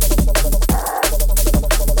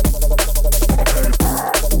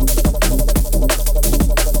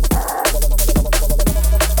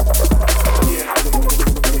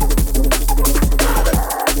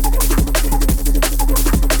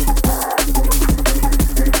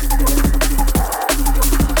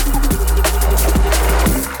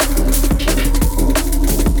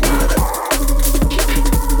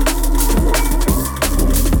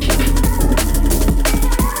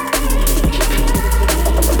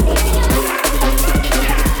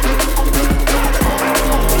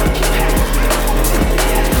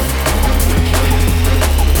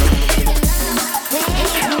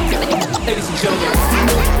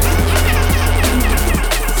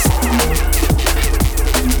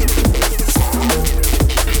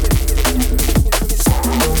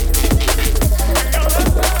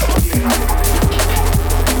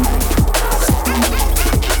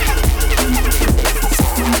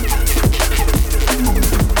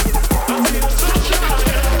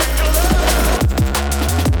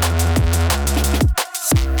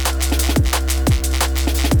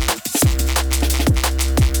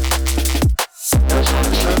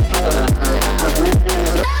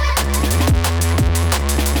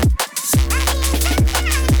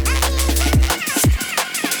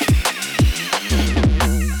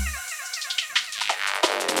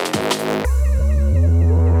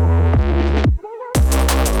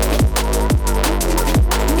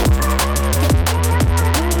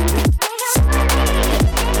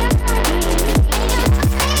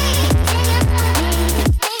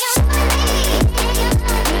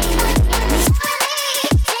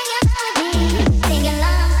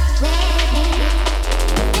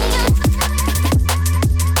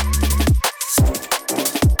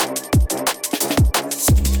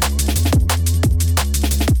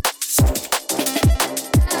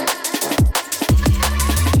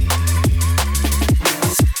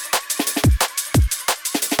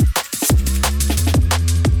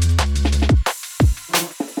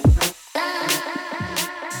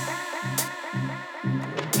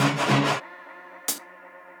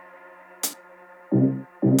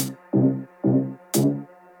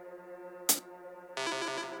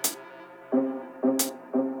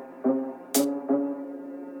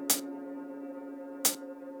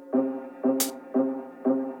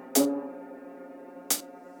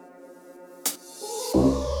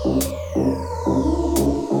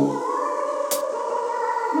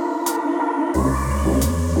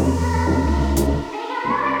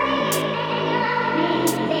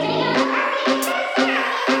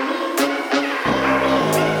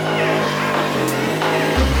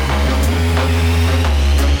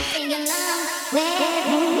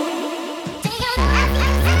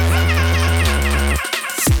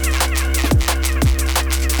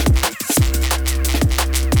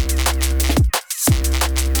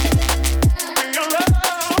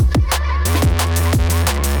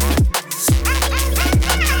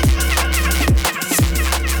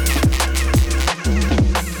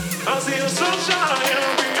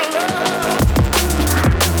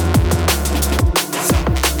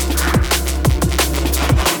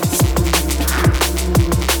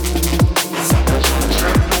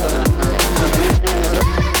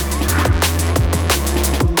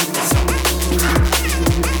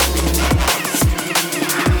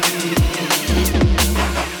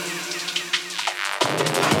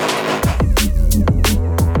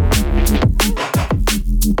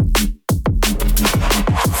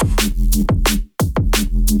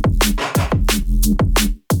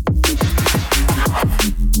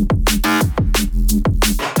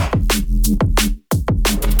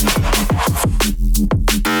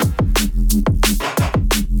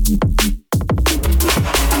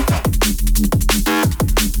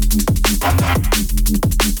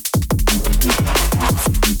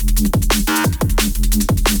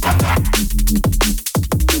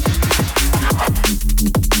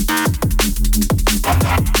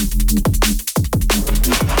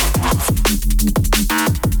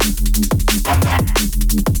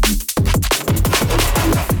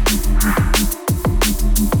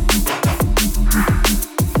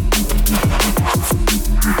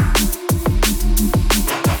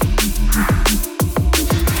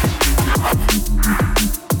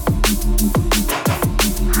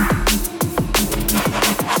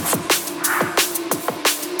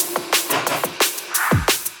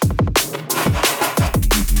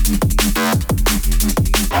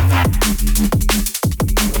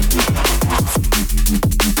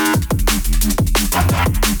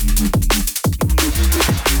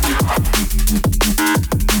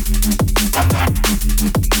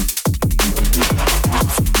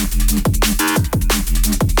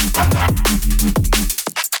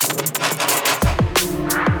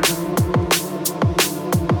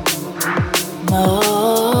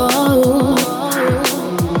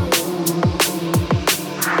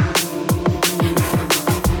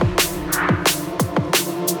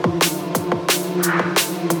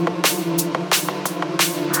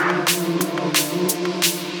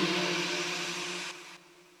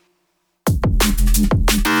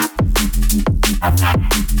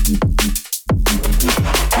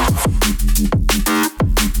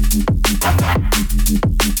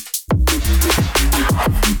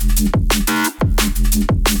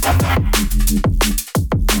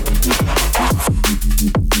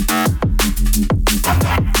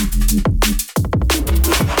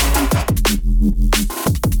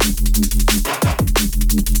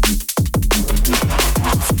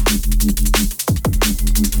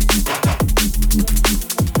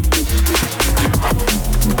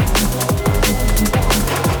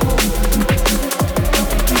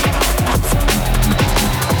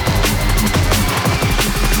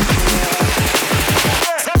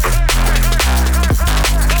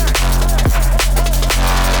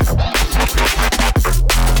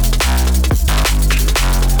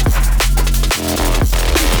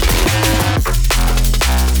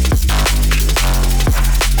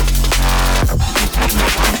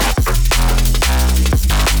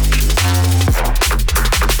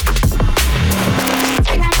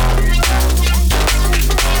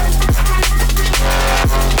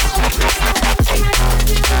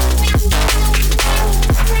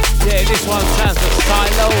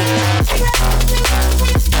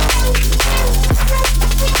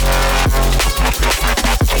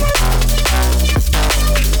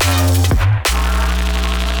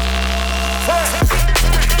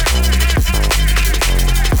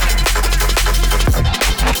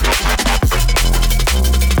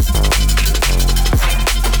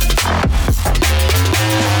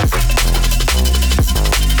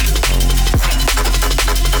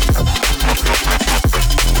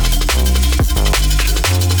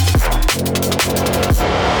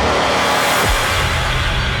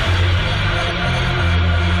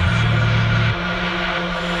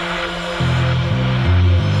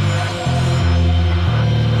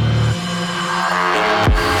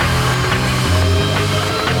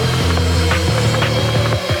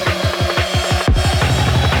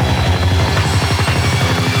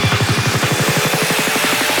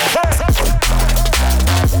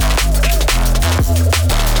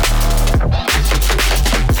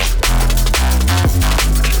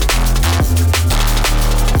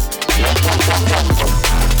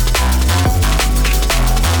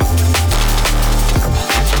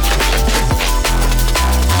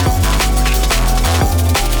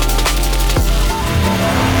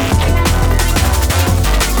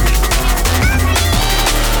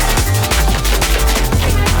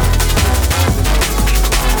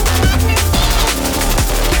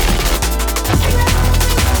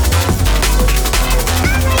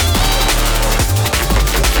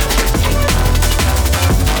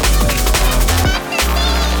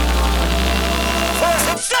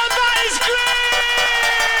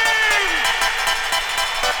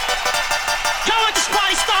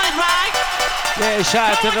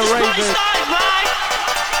 shout out to the Ravens.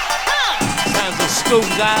 Sounds of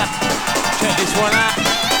schools out. Check this one out.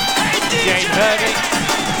 If you ain't heard it.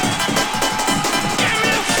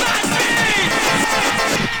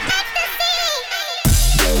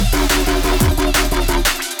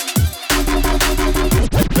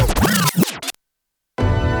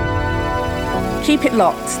 Keep it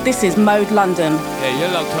locked. This is Mode London. Yeah,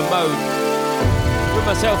 you're locked on Mode. With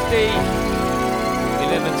myself, D.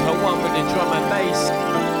 11 to 1 with the drum and bass.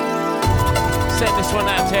 Send this one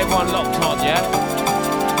out to everyone locked on, yeah?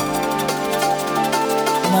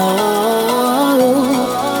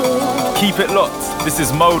 Keep it locked. This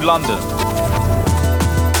is Mode London.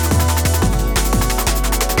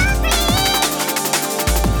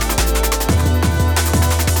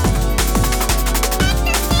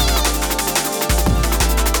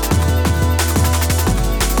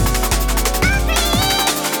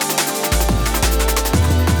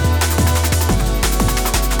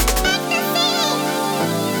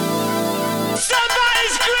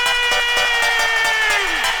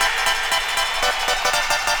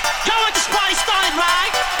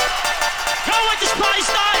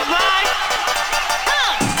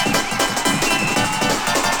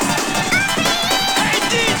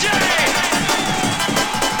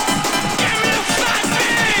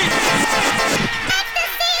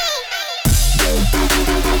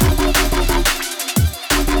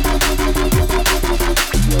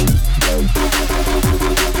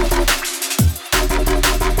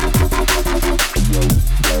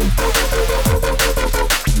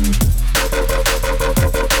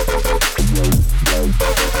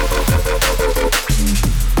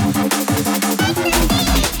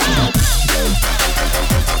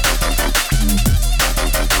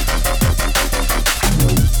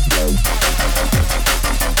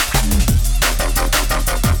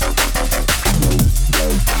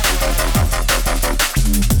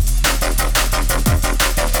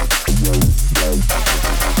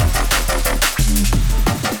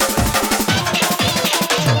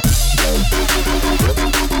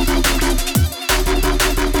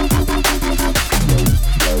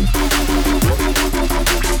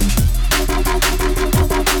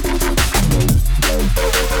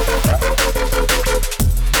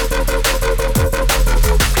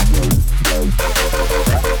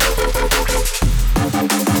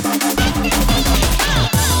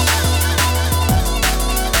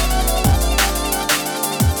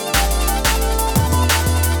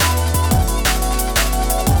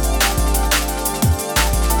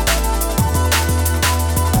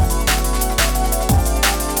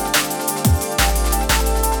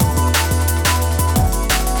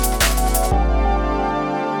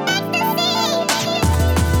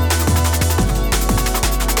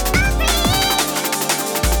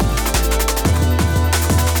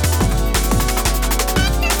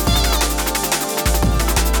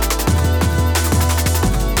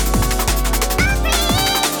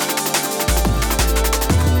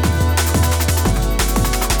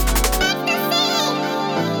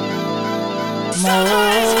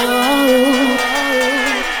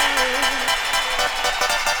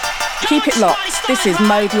 Keep it locked. This is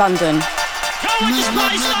Mode London.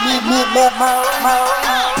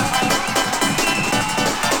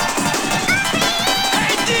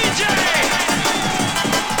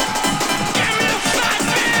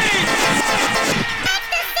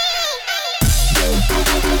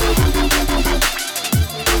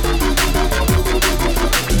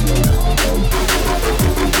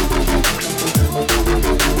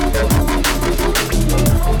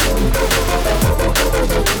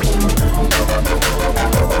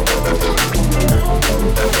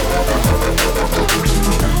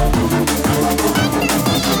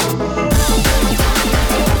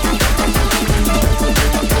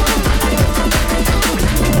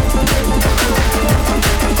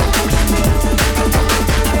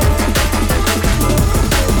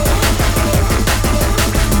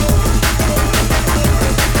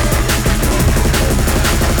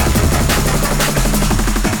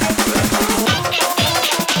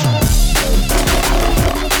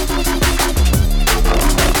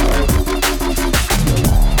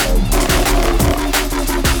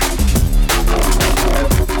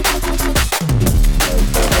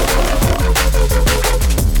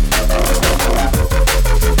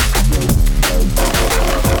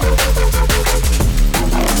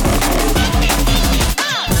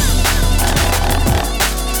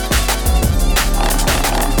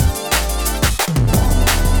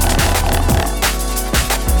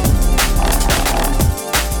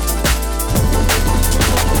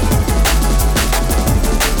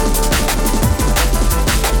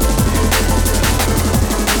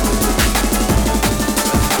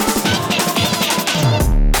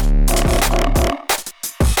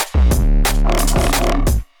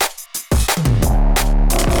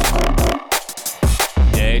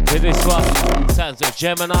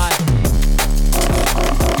 Gemini.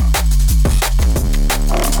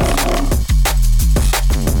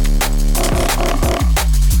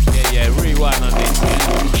 Yeah, rewind on this.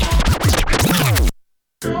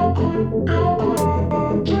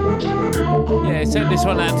 Yeah, send this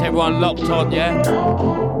one out to everyone locked on, yeah?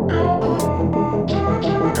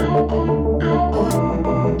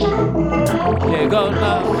 Yeah, got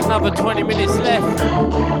another 20 minutes left.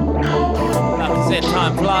 Like I said,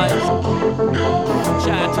 time flies.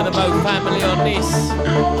 Shout out to the Mo family on this.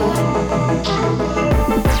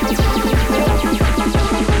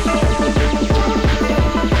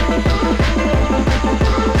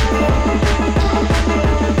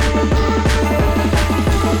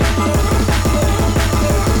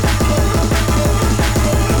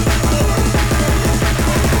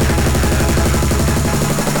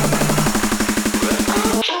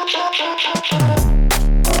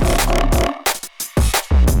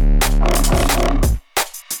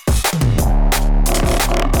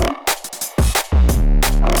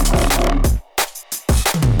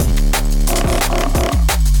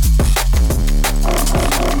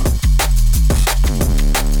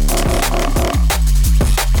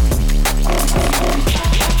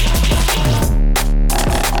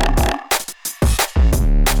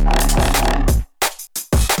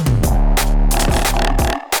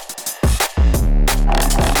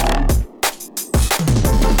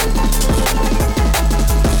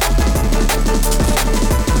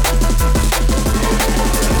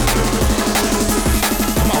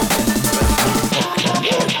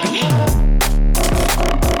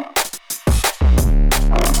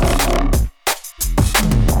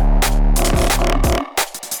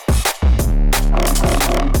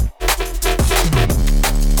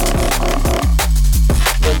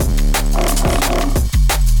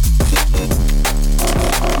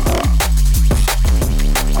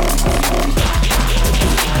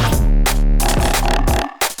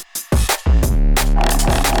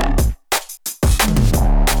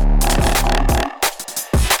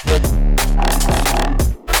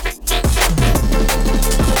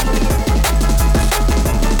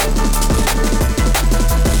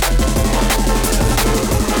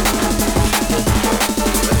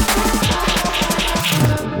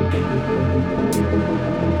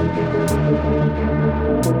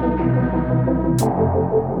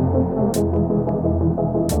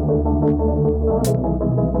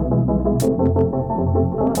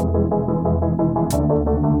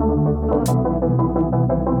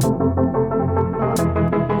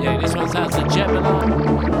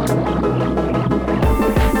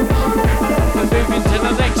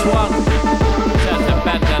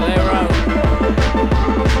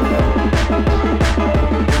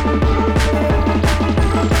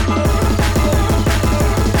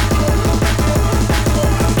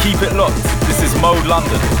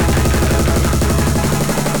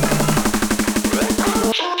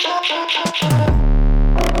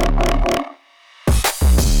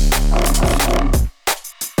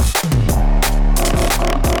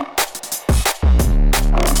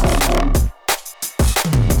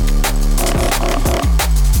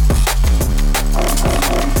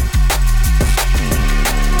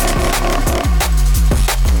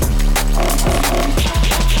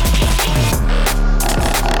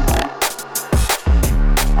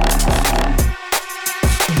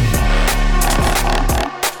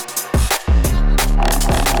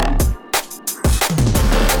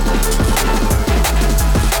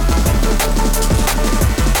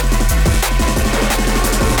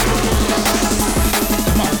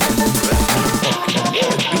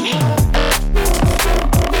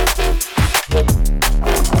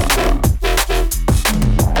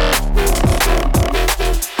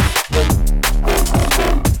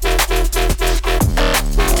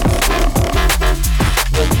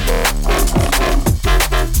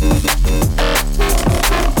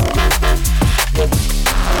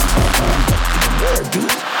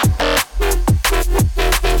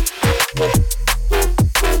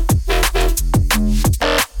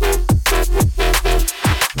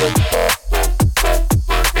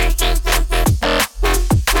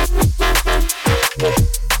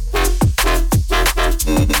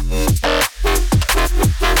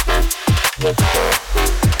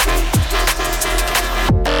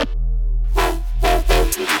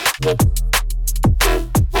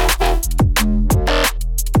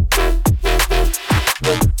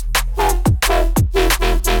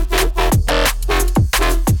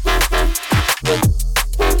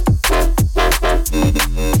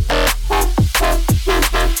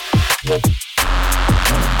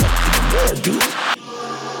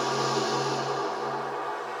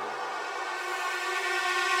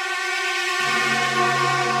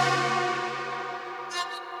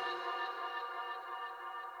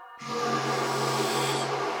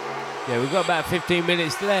 Yeah, we've got about 15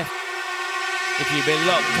 minutes left. If you've been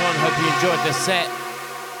locked on, hope you enjoyed the set.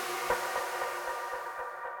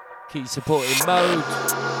 Keep supporting Mode.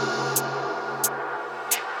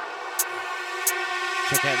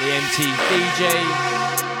 Check out the MT DJ,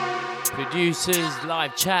 producers,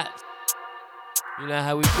 live chat. You know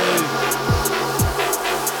how we do.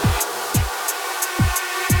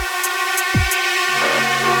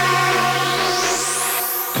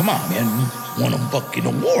 Come on, man. You won a fucking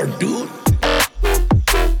award, dude.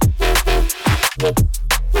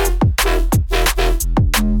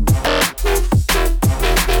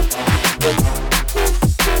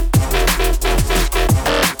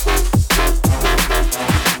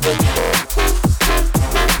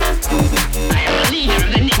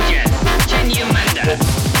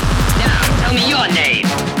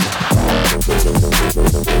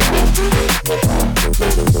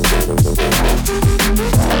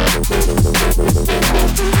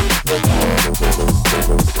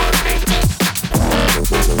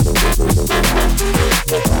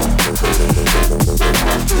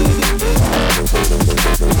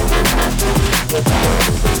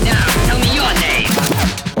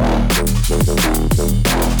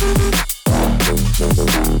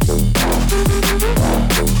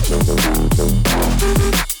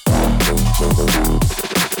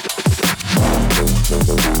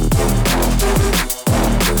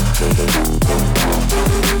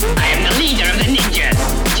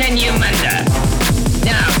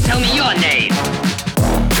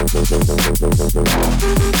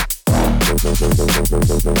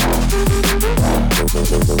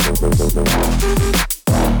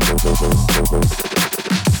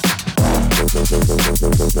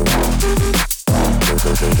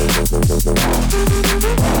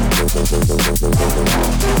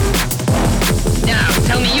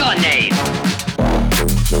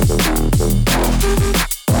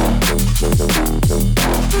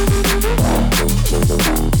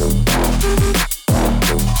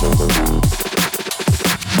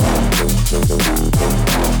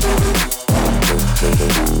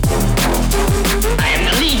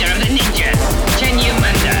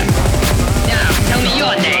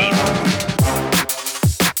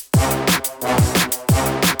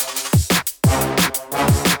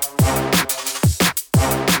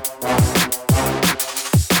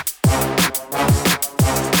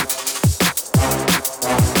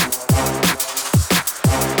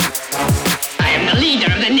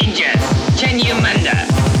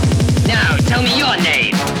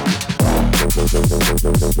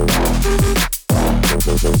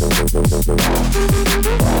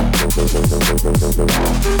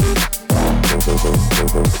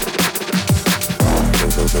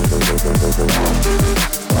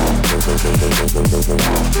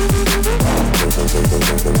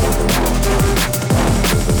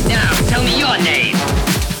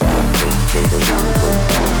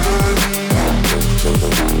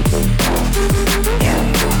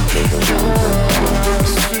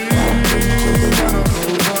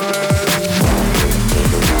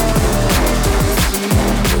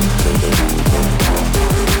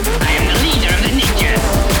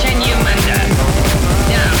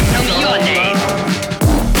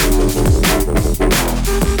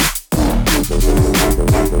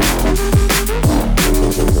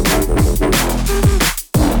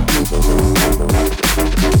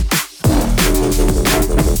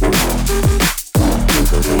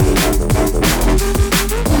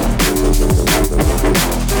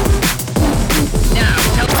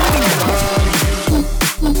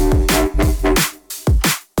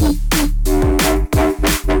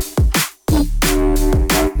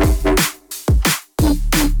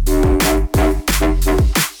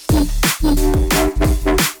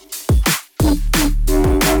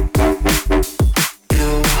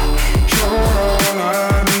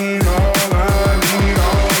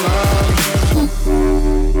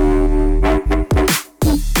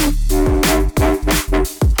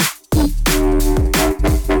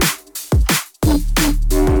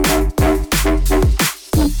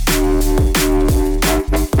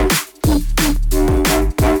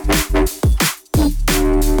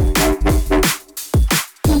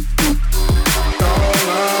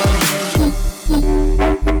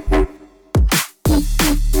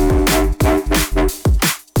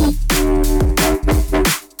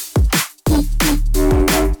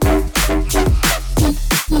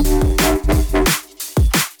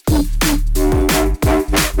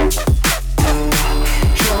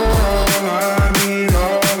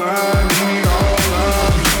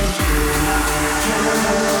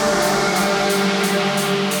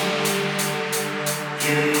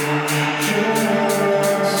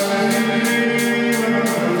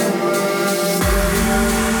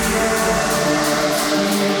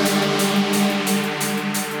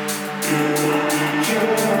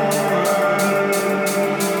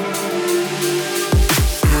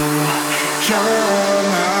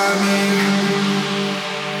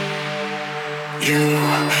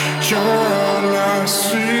 You're all I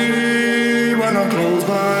see when I close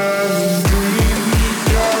my eyes and dream.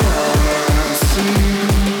 You're all I see.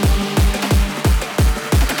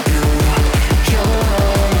 You're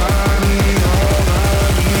all I need,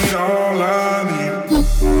 all I need.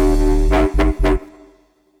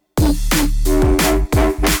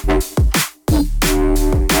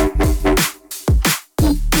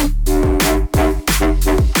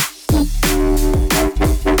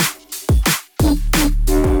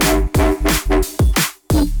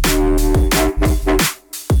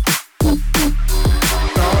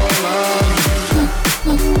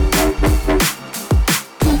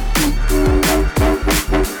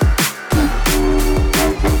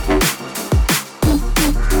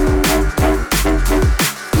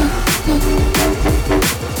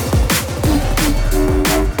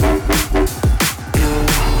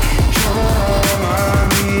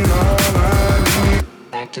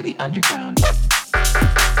 To the underground.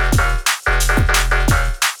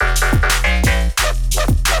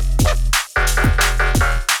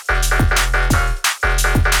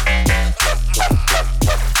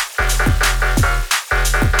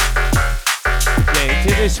 Yeah,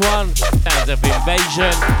 into this one, Sounds of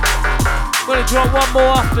Invasion. I'm gonna drop one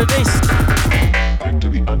more after this. Back to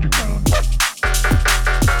the underground.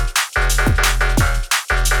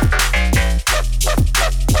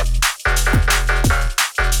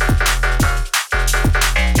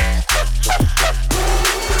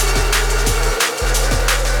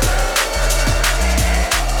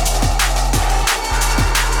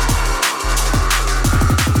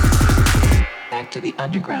 To the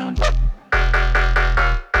underground.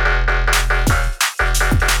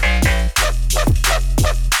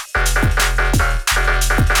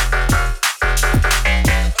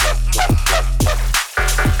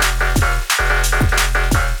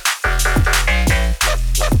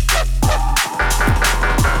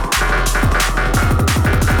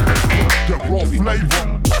 The raw flavor.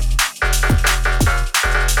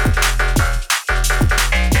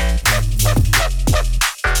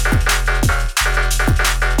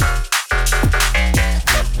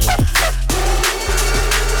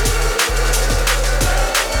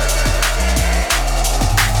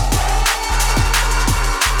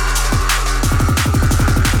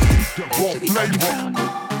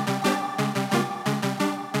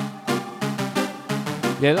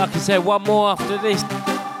 Yeah, like I said, one more after this. And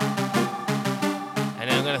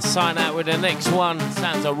then I'm going to sign out with the next one.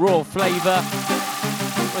 Sounds a raw flavour.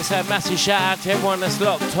 Let's say a massive shout out to everyone that's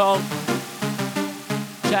locked on.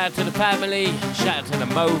 Shout out to the family. Shout out to the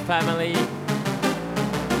Mo family.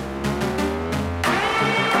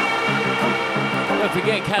 Don't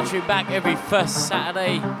forget, catching back every first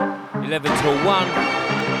Saturday, 11 till 1.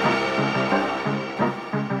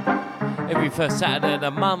 Every first Saturday of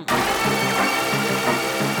the month.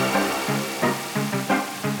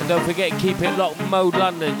 And don't forget, keep it locked, Mode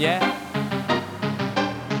London, yeah?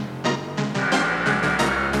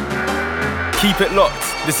 Keep it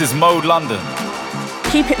locked. This is Mode London.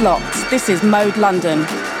 Keep it locked. This is Mode London.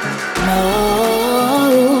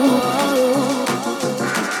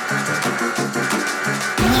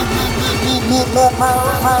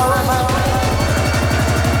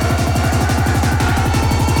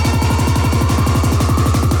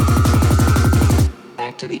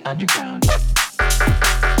 Back to the underground.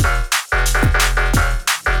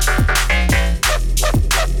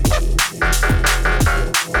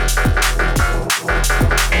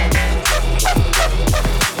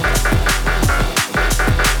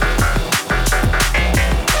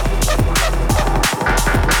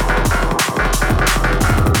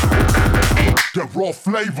 The raw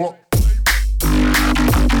flavor.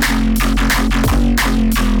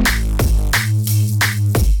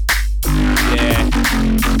 Yeah.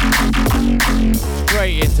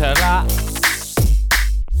 Straight into that.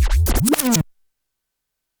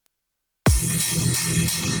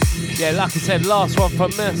 Yeah, like I said, last one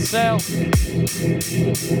from myself.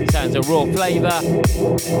 Sounds a raw flavour.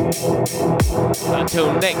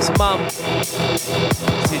 Until next month,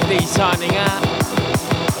 this is Lee signing out.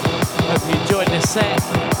 Hope you enjoyed the set.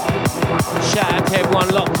 Shout out to everyone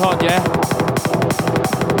locked on, yeah?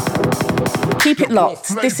 Keep it locked.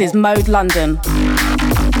 This is Mode London.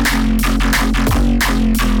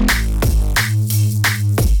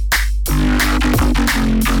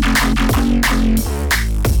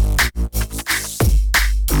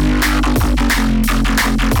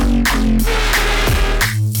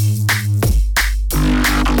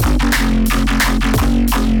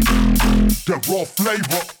 The raw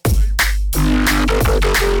flavor.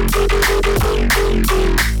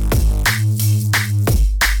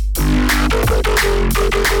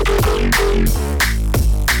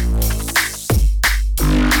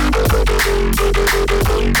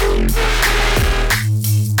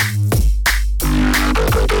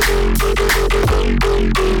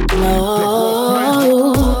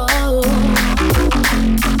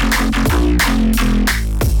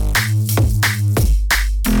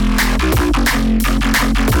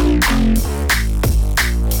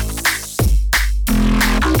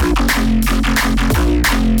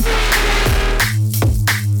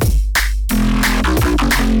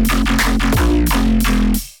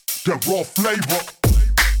 raw flavor.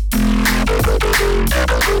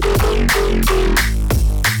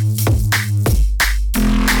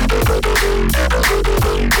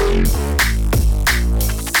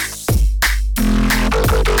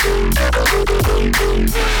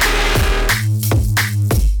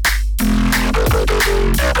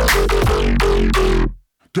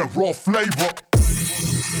 The raw flavor.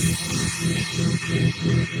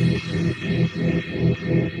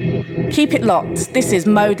 Keep it locked. This is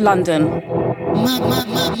Mode London.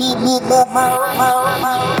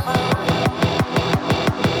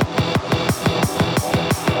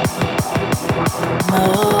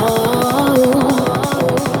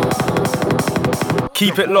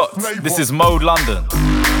 Keep it locked. This is Mode London.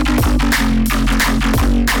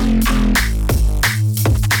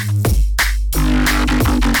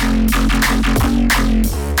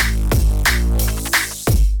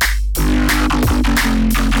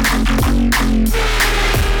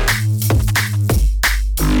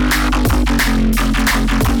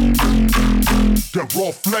 The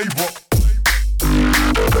raw flavor.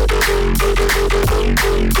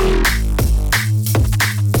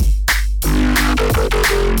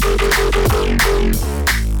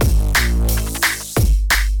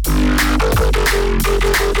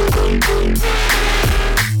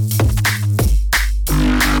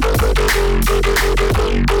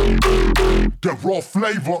 The raw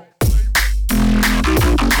flavor.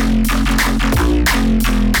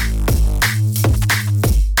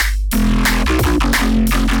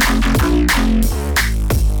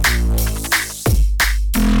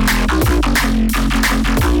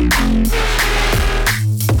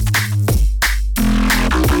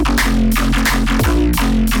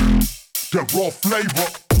 The raw flavor.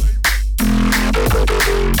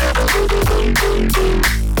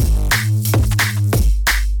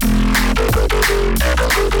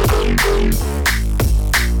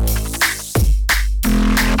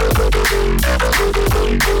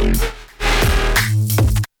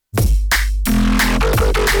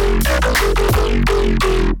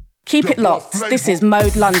 Keep it locked. This is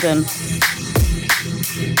Mode London.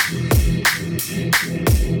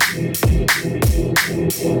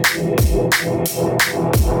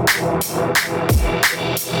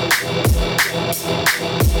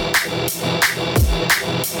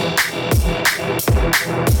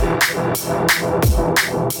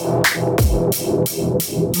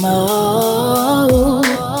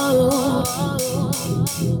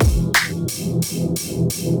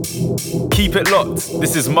 Keep it locked.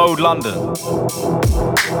 This is Mode London.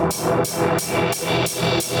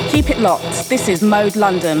 Keep it locked. This is Mode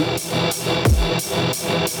London.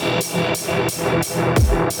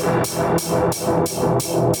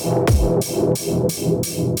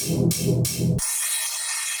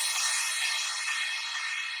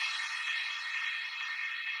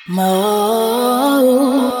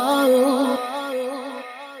 Mode.